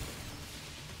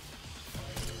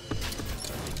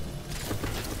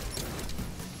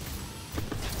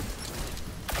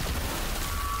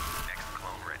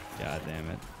 God damn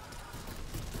it.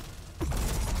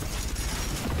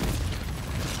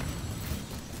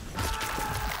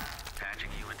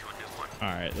 All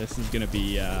right, this is gonna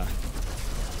be a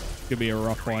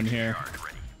rough one here.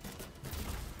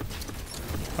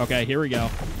 Okay, here we go.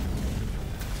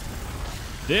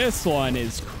 This one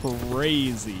is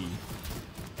crazy.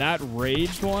 That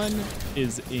rage one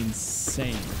is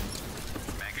insane.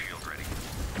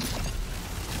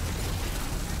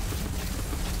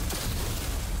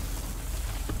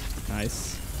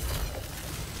 Nice.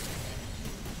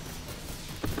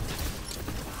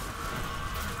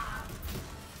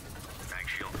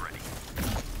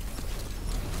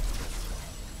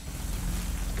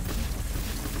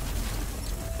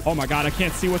 Oh my god, I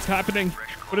can't see what's happening.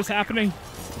 What is happening?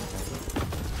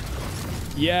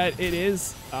 Yeah, it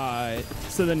is.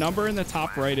 So the number in the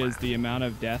top right is the amount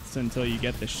of deaths until you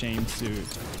get the shame suit.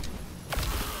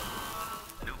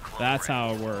 That's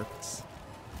how it works.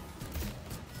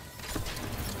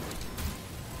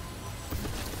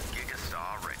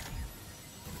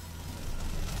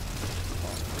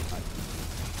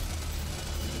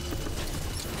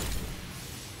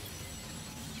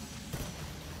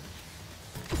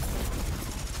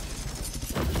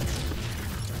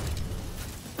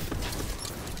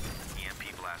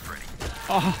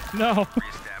 Oh, no.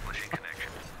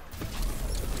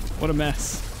 What a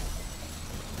mess.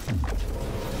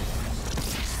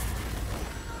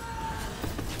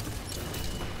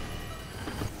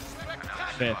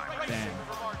 Fifth. Damn.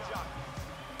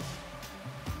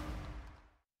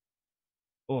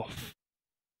 Oof.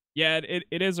 Yeah,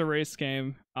 it is a race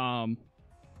game.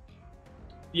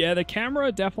 Yeah, the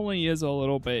camera definitely is a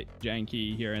little bit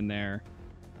janky here and there.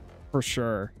 For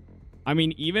sure. I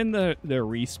mean, even the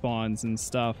respawns and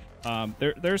stuff,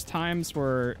 there's times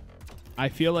where I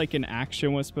feel like an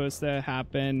action was supposed to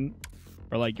happen,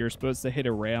 or like you're supposed to hit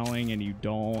a railing and you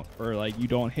don't, or like you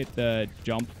don't hit the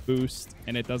jump boost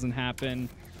and it doesn't happen.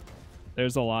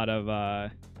 There's a lot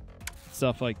of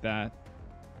stuff like that.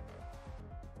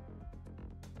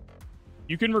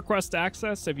 You can request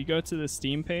access if you go to the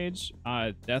Steam page,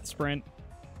 DeathSprint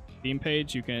Steam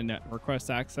page. You can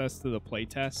request access to the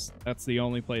playtest. That's the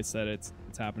only place that it's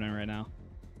happening right now.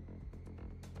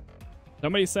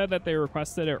 Somebody said that they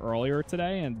requested it earlier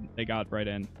today and they got right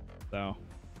in. So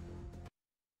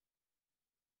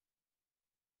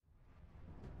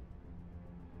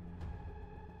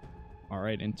all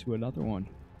right, into another one.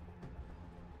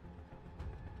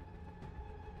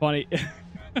 Funny.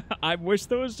 I wish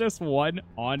there was just one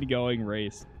ongoing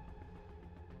race.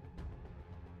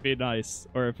 Be nice,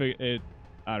 or if it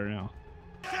I don't know.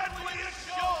 Deadliest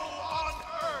show on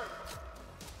earth.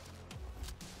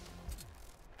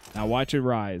 Now watch it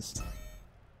rise.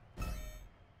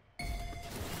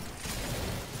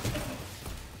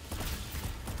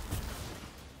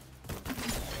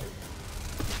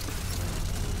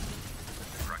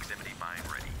 Proximity mine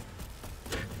ready.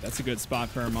 That's a good spot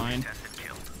for a mine.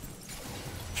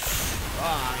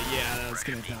 Ah, yeah, that's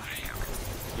gonna die.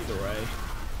 Either way.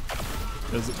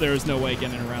 There's no way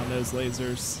getting around those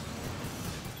lasers.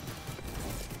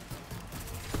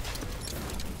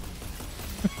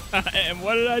 And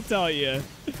what did I tell you?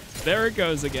 There it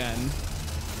goes again.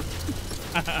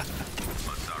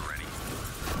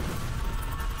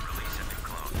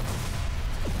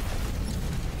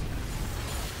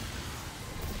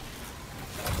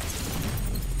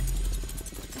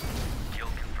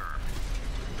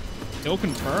 Kill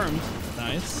confirmed.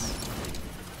 Nice.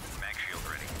 Mag shield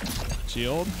ready.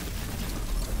 Shield.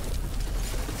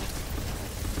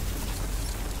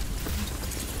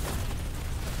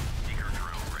 Seeker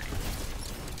drone ready.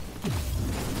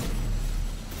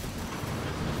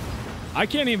 I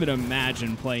can't even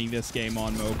imagine playing this game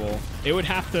on mobile. It would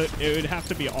have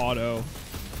to be auto.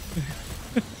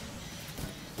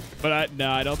 But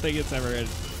no, I don't think it's ever.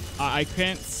 I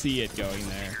can't see it going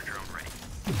there. Seeker drone ready.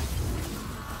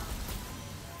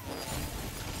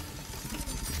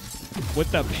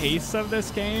 with the pace of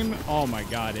this game, oh my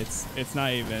god, it's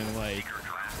not even like Seeker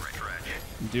class retread.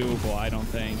 doable, I don't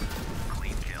think.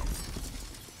 Clean kill.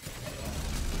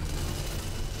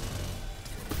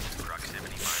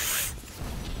 Proximity mine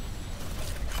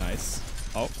ready. Nice.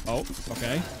 Oh,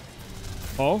 okay.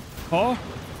 Oh.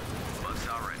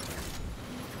 Buzzsaw ready.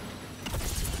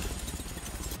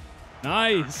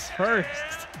 Nice.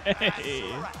 First. Hey.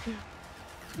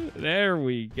 There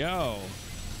we go.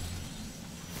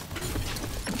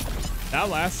 That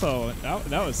lasso,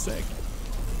 that was sick.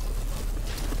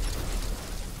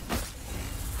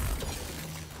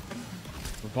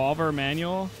 Revolver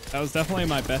manual. That was definitely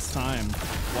my best time.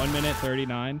 1 minute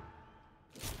 39.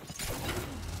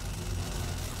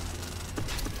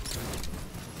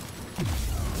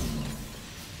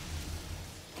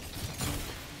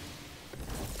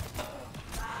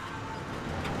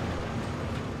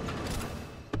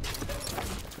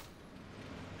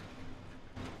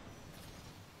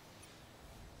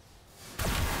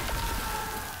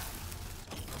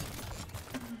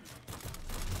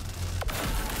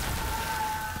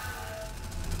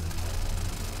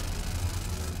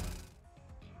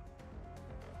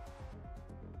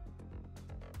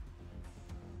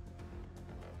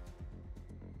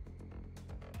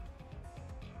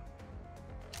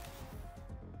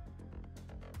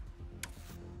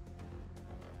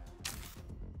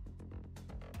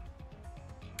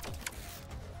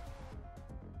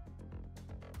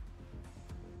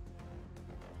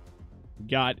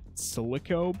 Got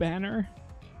Silico banner.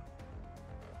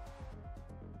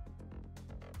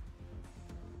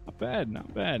 Not bad,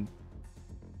 not bad.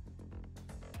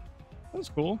 That was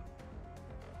cool.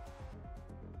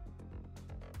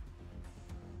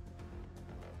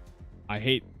 I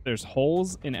hate there's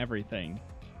holes in everything.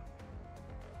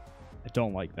 I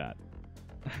don't like that.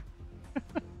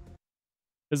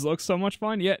 This looks so much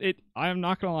fun. Yeah, I'm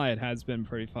not gonna lie, it has been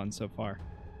pretty fun so far.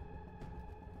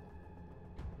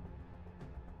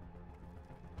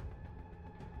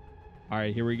 All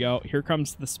right, here we go. Here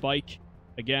comes the spike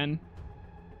again.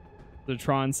 The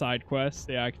Tron side quest.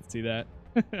 Yeah, I can see that.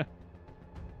 We'll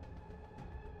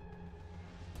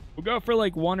go for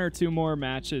like 1 or 2 more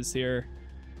matches here.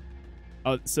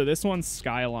 Oh, so this one's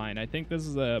Skyline. I think this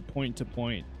is a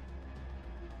point-to-point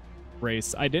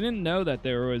race. I didn't know that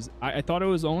there was... I thought it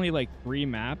was only like 3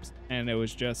 maps, and it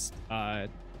was just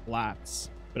laps.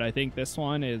 But I think this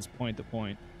one is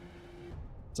point-to-point.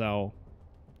 So...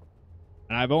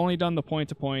 And I've only done the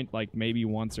point-to-point like maybe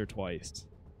once or twice.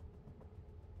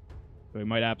 So we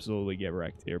might absolutely get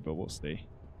wrecked here, but we'll see.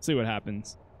 See what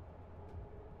happens.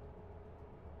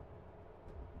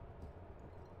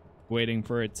 Waiting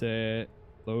for it to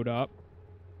load up.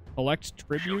 Collect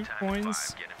tribute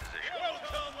coins. Get in position.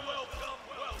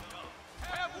 Welcome.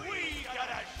 Have we got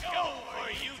a show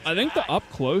for you I think the up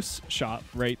close shot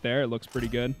right there, it looks pretty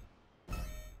good.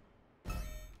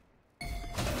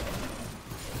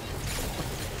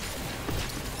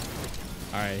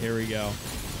 All right, here we go.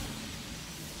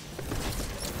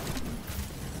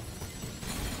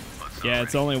 Yeah,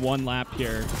 it's only 1 lap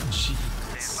here.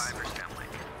 Jeez.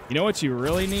 You know what you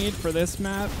really need for this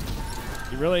map?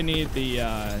 You really need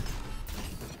the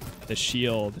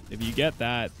shield. If you get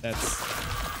that, that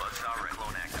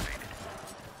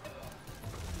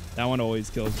one always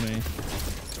kills me.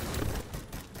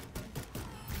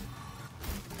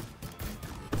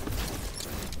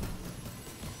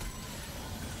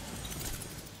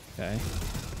 Okay.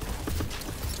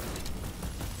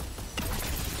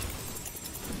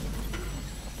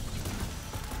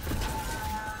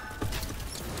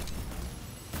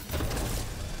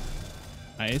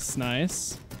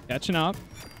 Nice. Catching up.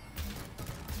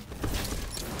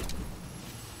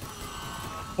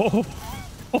 Oh,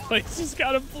 he just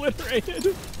got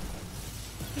obliterated.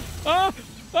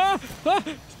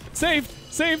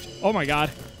 Saved. Oh my god.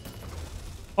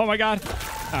 Okay, I'm dead.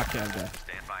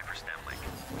 Stand by for stem link.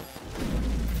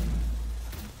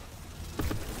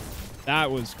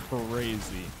 That was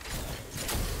crazy.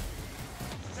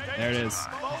 There it is.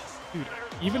 Dude,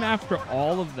 even after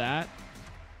all of that,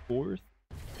 4th.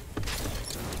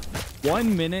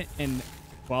 1 minute and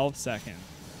 12 seconds.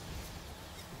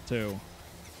 2.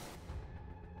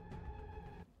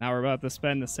 Now we're about to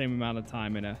spend the same amount of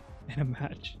time in a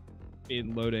match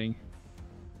in loading.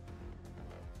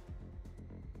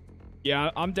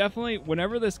 Yeah, I'm definitely,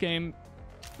 whenever this game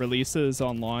releases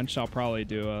on launch, I'll probably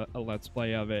do a let's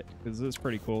play of it because it's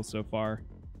pretty cool so far.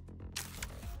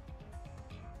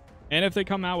 And if they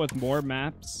come out with more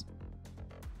maps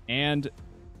and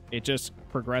it just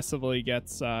progressively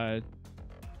gets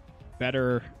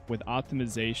better with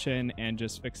optimization and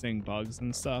just fixing bugs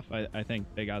and stuff, I think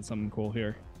they got something cool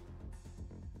here.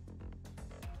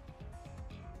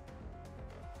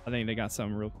 think they got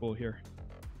something real cool here.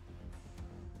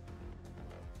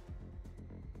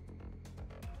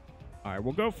 All right,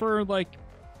 we'll go for like,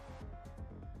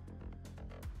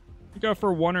 go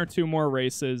for 1 or 2 more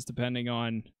races depending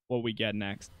on what we get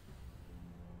next.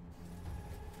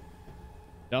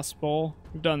 Dust Bowl.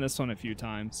 We've done this one a few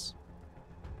times.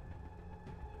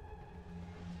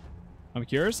 I'm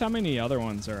curious how many other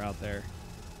ones are out there.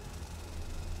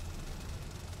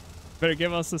 Better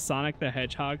give us a Sonic the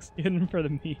Hedgehog skin for the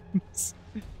memes.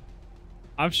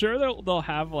 I'm sure they'll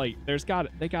have like, they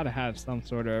gotta have some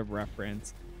sort of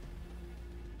reference.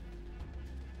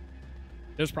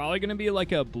 There's probably gonna be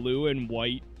like a blue and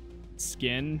white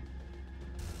skin,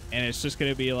 and it's just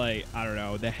gonna be like, I don't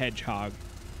know, the Hedgehog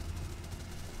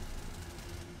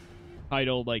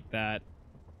titled like that.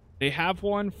 They have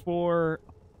one for,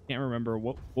 I can't remember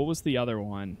what was the other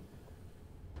one.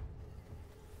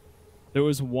 There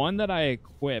was one that I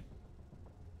equipped.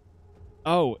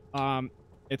 Oh,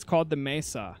 it's called the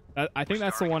Mesa. I think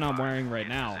that's the one I'm wearing right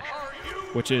now,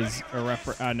 which is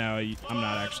a no, I'm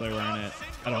not actually wearing it.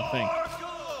 I don't think.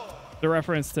 The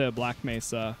reference to Black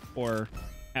Mesa or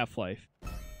Half-Life.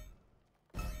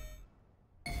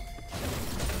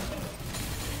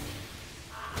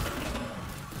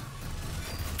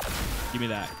 Give me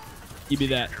that. Give me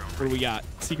that. What do we got?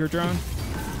 Secret drone?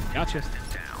 Gotcha.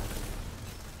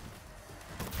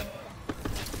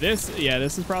 This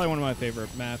is probably one of my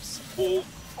favorite maps. Oh,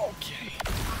 okay.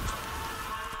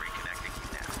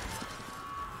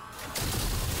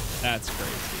 That's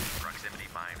crazy. Proximity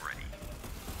mine ready.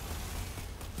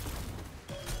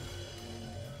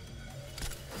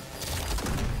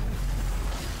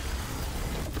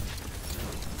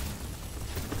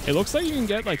 It looks like you can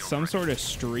get like some sort of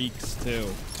streaks too.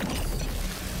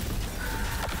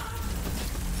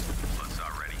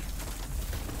 Buzzsaw ready.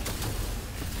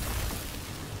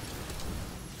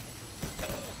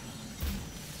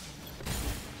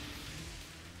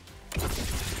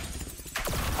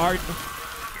 Art.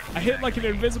 I hit like an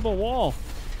invisible wall.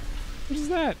 What is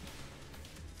that?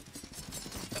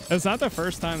 It's not the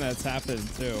first time that's happened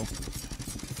too.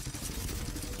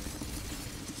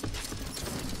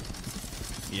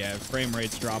 Yeah, frame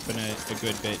rate's dropping a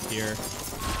good bit here.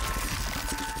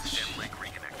 Link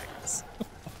reconnecting.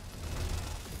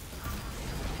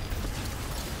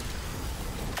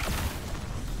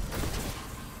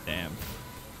 Damn.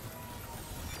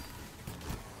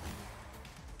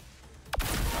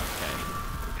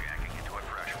 Jacking into a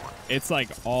fresh one. It's like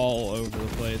all over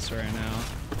the place right now.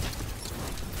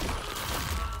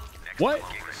 Next What?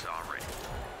 Gigasaw ready.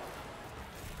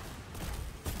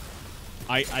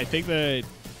 I think that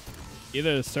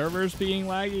either the server's being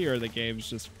laggy or the game's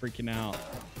just freaking out.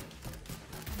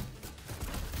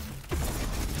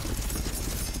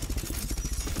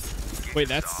 Wait,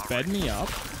 that sped me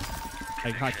up? I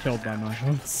got killed by my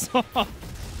own saw. Fresh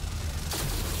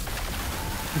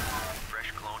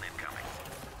clone incoming.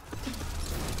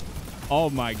 Oh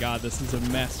my god, this is a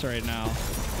mess right now.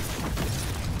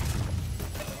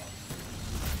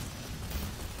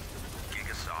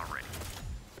 Gigasaw ready.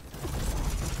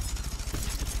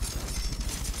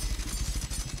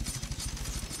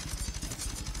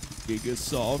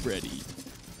 Gigasaw ready.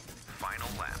 Final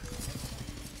lap.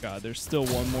 God, there's still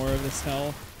one more of this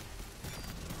hell.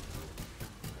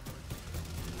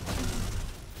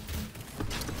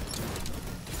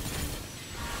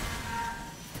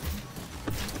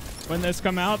 When this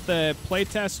come out, the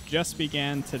playtest just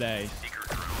began today. Seeker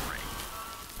drone ready.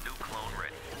 New clone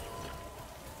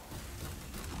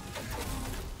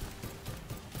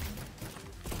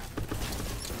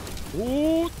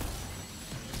ready. Ooh.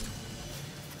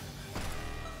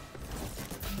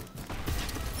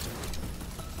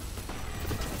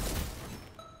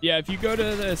 Yeah, if you go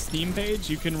to the Steam page,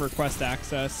 you can request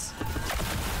access.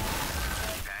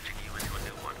 Patching you into a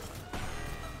new one.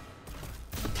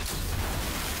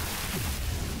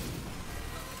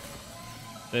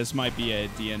 This might be a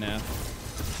DNF.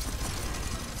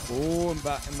 Oh,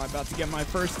 am I about to get my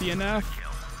first DNF?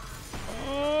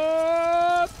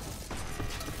 Oh!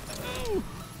 Oh.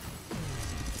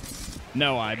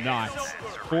 No, I'm not.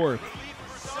 Fourth.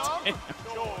 Damn.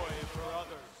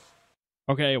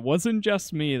 Okay, it wasn't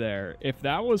just me there. If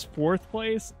that was fourth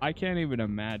place, I can't even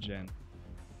imagine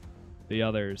the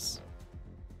others.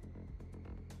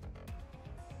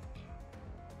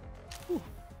 Whew.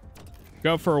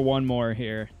 Go for one more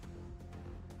here.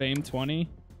 Fame 20.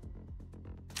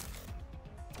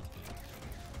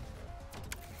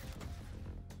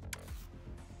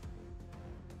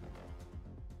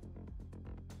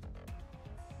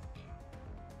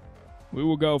 We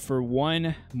will go for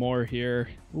one more here.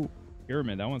 Ooh.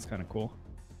 Pyramid, that one's kind of cool.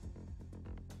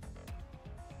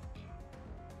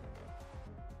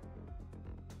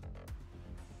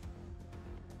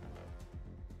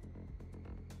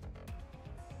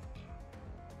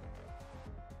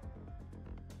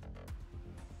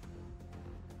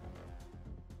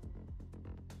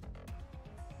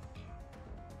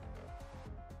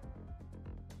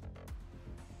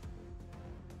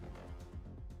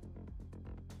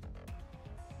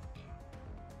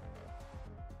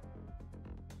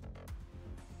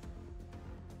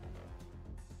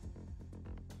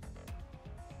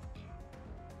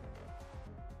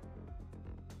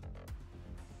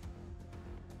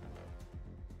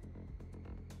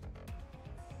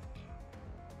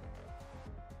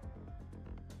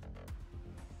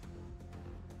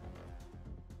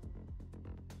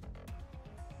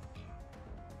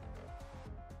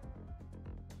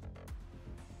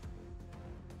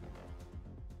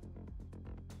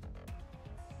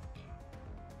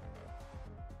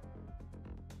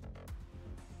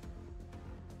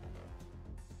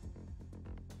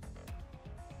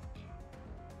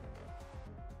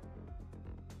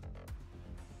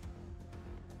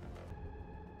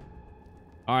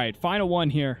 All right, final one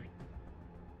here.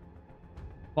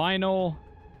 Final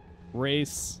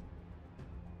race.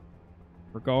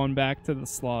 We're going back to the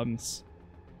slums.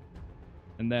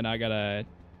 And then I gotta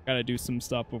do some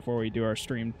stuff before we do our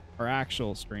stream, our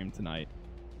actual stream tonight.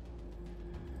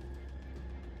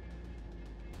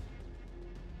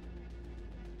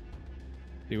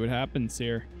 See what happens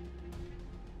here.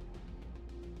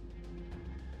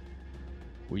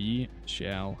 We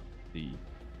shall see.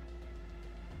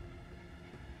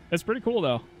 It's pretty cool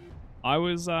though.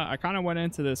 I kind of went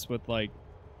into this with like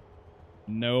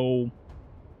no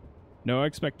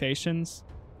expectations,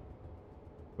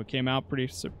 but came out pretty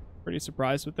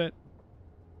surprised with it.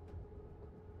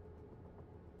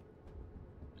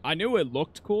 I knew it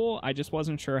looked cool. I just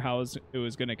wasn't sure how it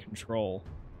was going to control,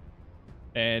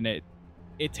 and it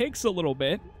takes a little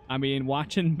bit. I mean,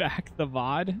 watching back the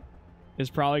VOD is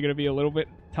probably going to be a little bit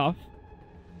tough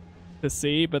to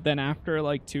see, but then after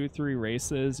like 2-3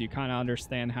 races, you kind of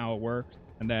understand how it worked,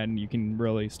 and then you can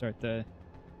really start to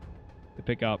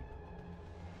pick up.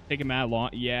 Taking mad long.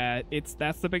 Yeah,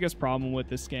 that's the biggest problem with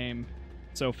this game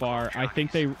so far. I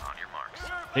think they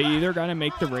either gotta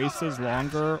make the races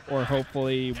longer, or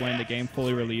hopefully when the game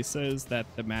fully releases that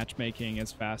the matchmaking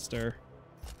is faster.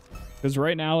 Because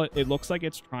right now it looks like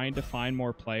it's trying to find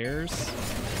more players,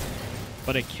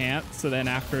 but it can't. So then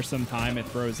after some time it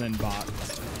throws in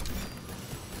bots.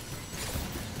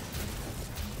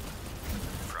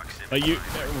 But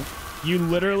you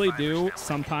literally do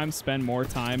sometimes spend more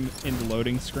time in the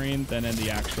loading screen than in the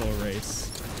actual race,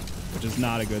 which is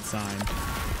not a good sign.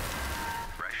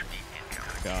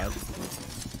 God.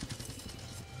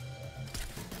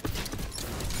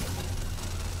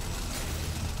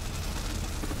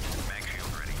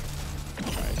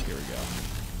 Alright, here we go.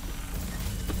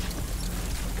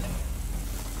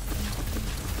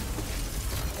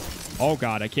 Oh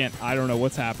God, I don't know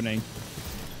what's happening.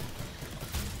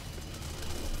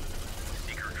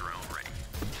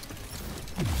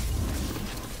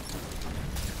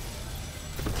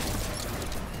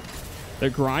 The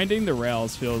grinding the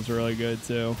rails feels really good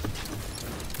too.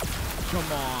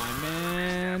 Come on,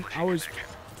 man. I was...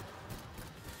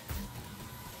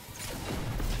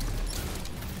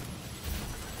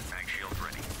 Mag shield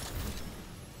ready.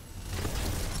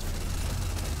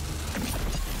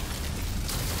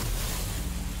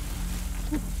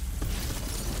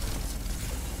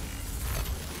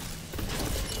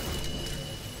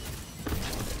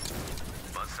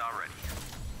 Buzzsaw ready.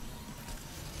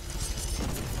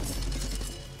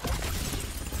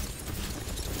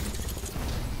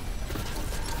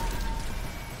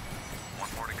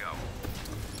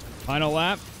 Final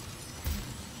lap.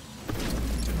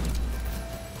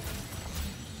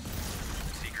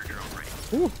 Seeker drone ready.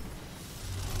 Ooh.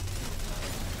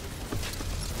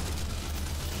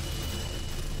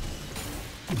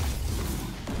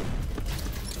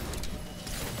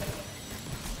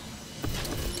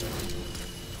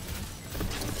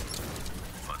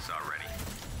 Buzzsaw ready.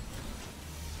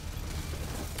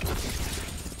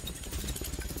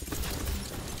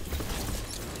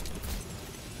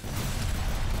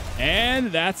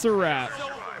 And that's a wrap.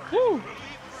 Woo.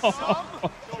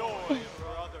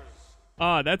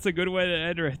 Ah, that's a good way to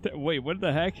end right there. Wait, what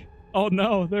the heck? Oh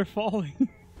no, they're falling.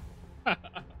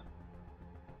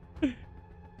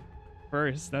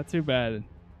 First, not too bad.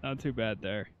 Not too bad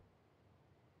there.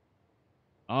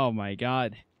 Oh my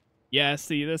God. Yeah,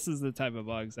 see, this is the type of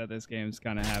bugs that this game's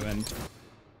kind of having.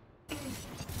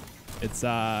 It's,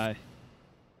 oh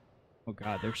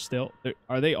God,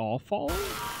 are they all falling?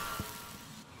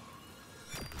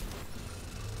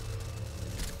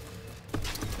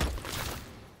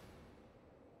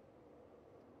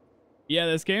 Yeah,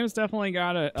 this game's definitely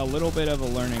got a little bit of a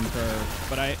learning curve,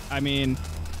 but I mean,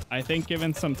 I think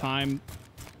given some time,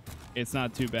 it's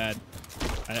not too bad.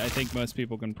 I think most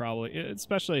people can probably,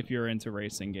 especially if you're into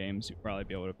racing games, you'll probably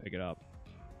be able to pick it up.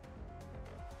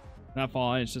 Not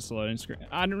falling, it's just a loading screen.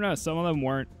 I don't know, some of them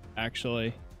weren't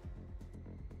actually.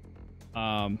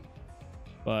 But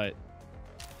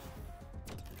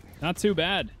not too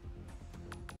bad.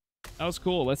 That was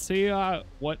cool. Let's see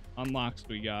what unlocks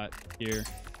we got here.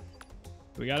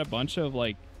 We got a bunch of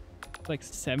like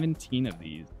 17 of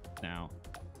these now.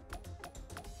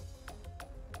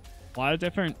 A lot of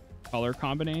different color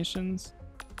combinations.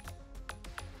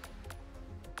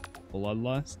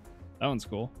 Bloodlust. That one's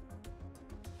cool.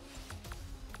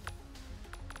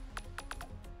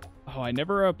 Oh, I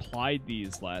never applied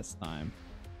these last time.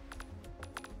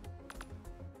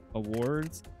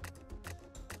 Awards.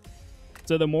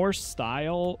 So the more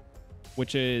style,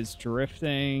 which is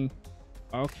drifting.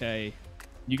 Okay.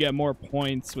 You get more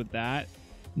points with that.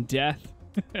 Death.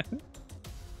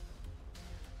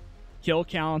 kill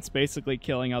counts, basically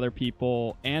killing other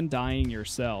people and dying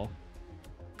yourself.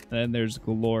 And then there's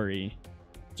glory,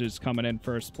 which is coming in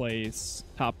first place,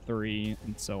 top 3,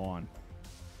 and so on.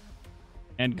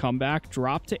 And comeback,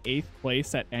 drop to 8th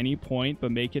place at any point,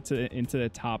 but make it into the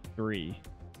top 3.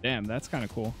 Damn, that's kind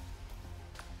of cool.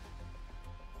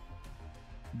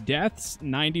 Deaths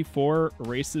 94,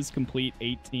 races complete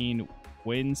 18,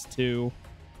 wins 2,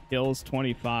 kills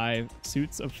 25,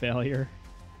 suits of failure.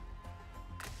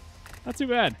 Not too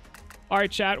bad. All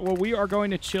right, chat. Well, we are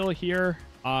going to chill here.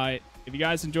 If you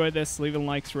guys enjoyed this, leaving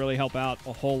likes really help out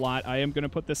a whole lot. I am going to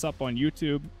put this up on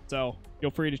YouTube, so feel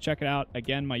free to check it out.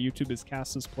 Again, my YouTube is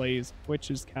Casas Plays,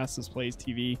 Twitch is Casas Plays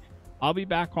TV. I'll be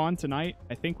back on tonight.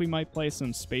 I think we might play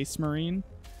some Space Marine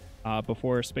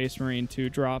before Space Marine 2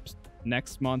 drops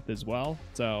next month as well.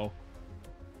 So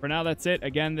for now, that's it.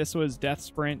 Again, this was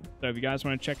DeathSprint. So if you guys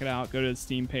want to check it out, go to the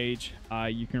Steam page.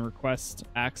 You can request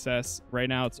access. Right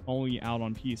now, it's only out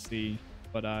on PC,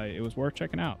 but it was worth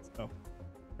checking out. So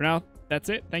for now, that's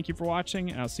it. Thank you for watching,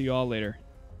 and I'll see you all later.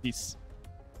 Peace.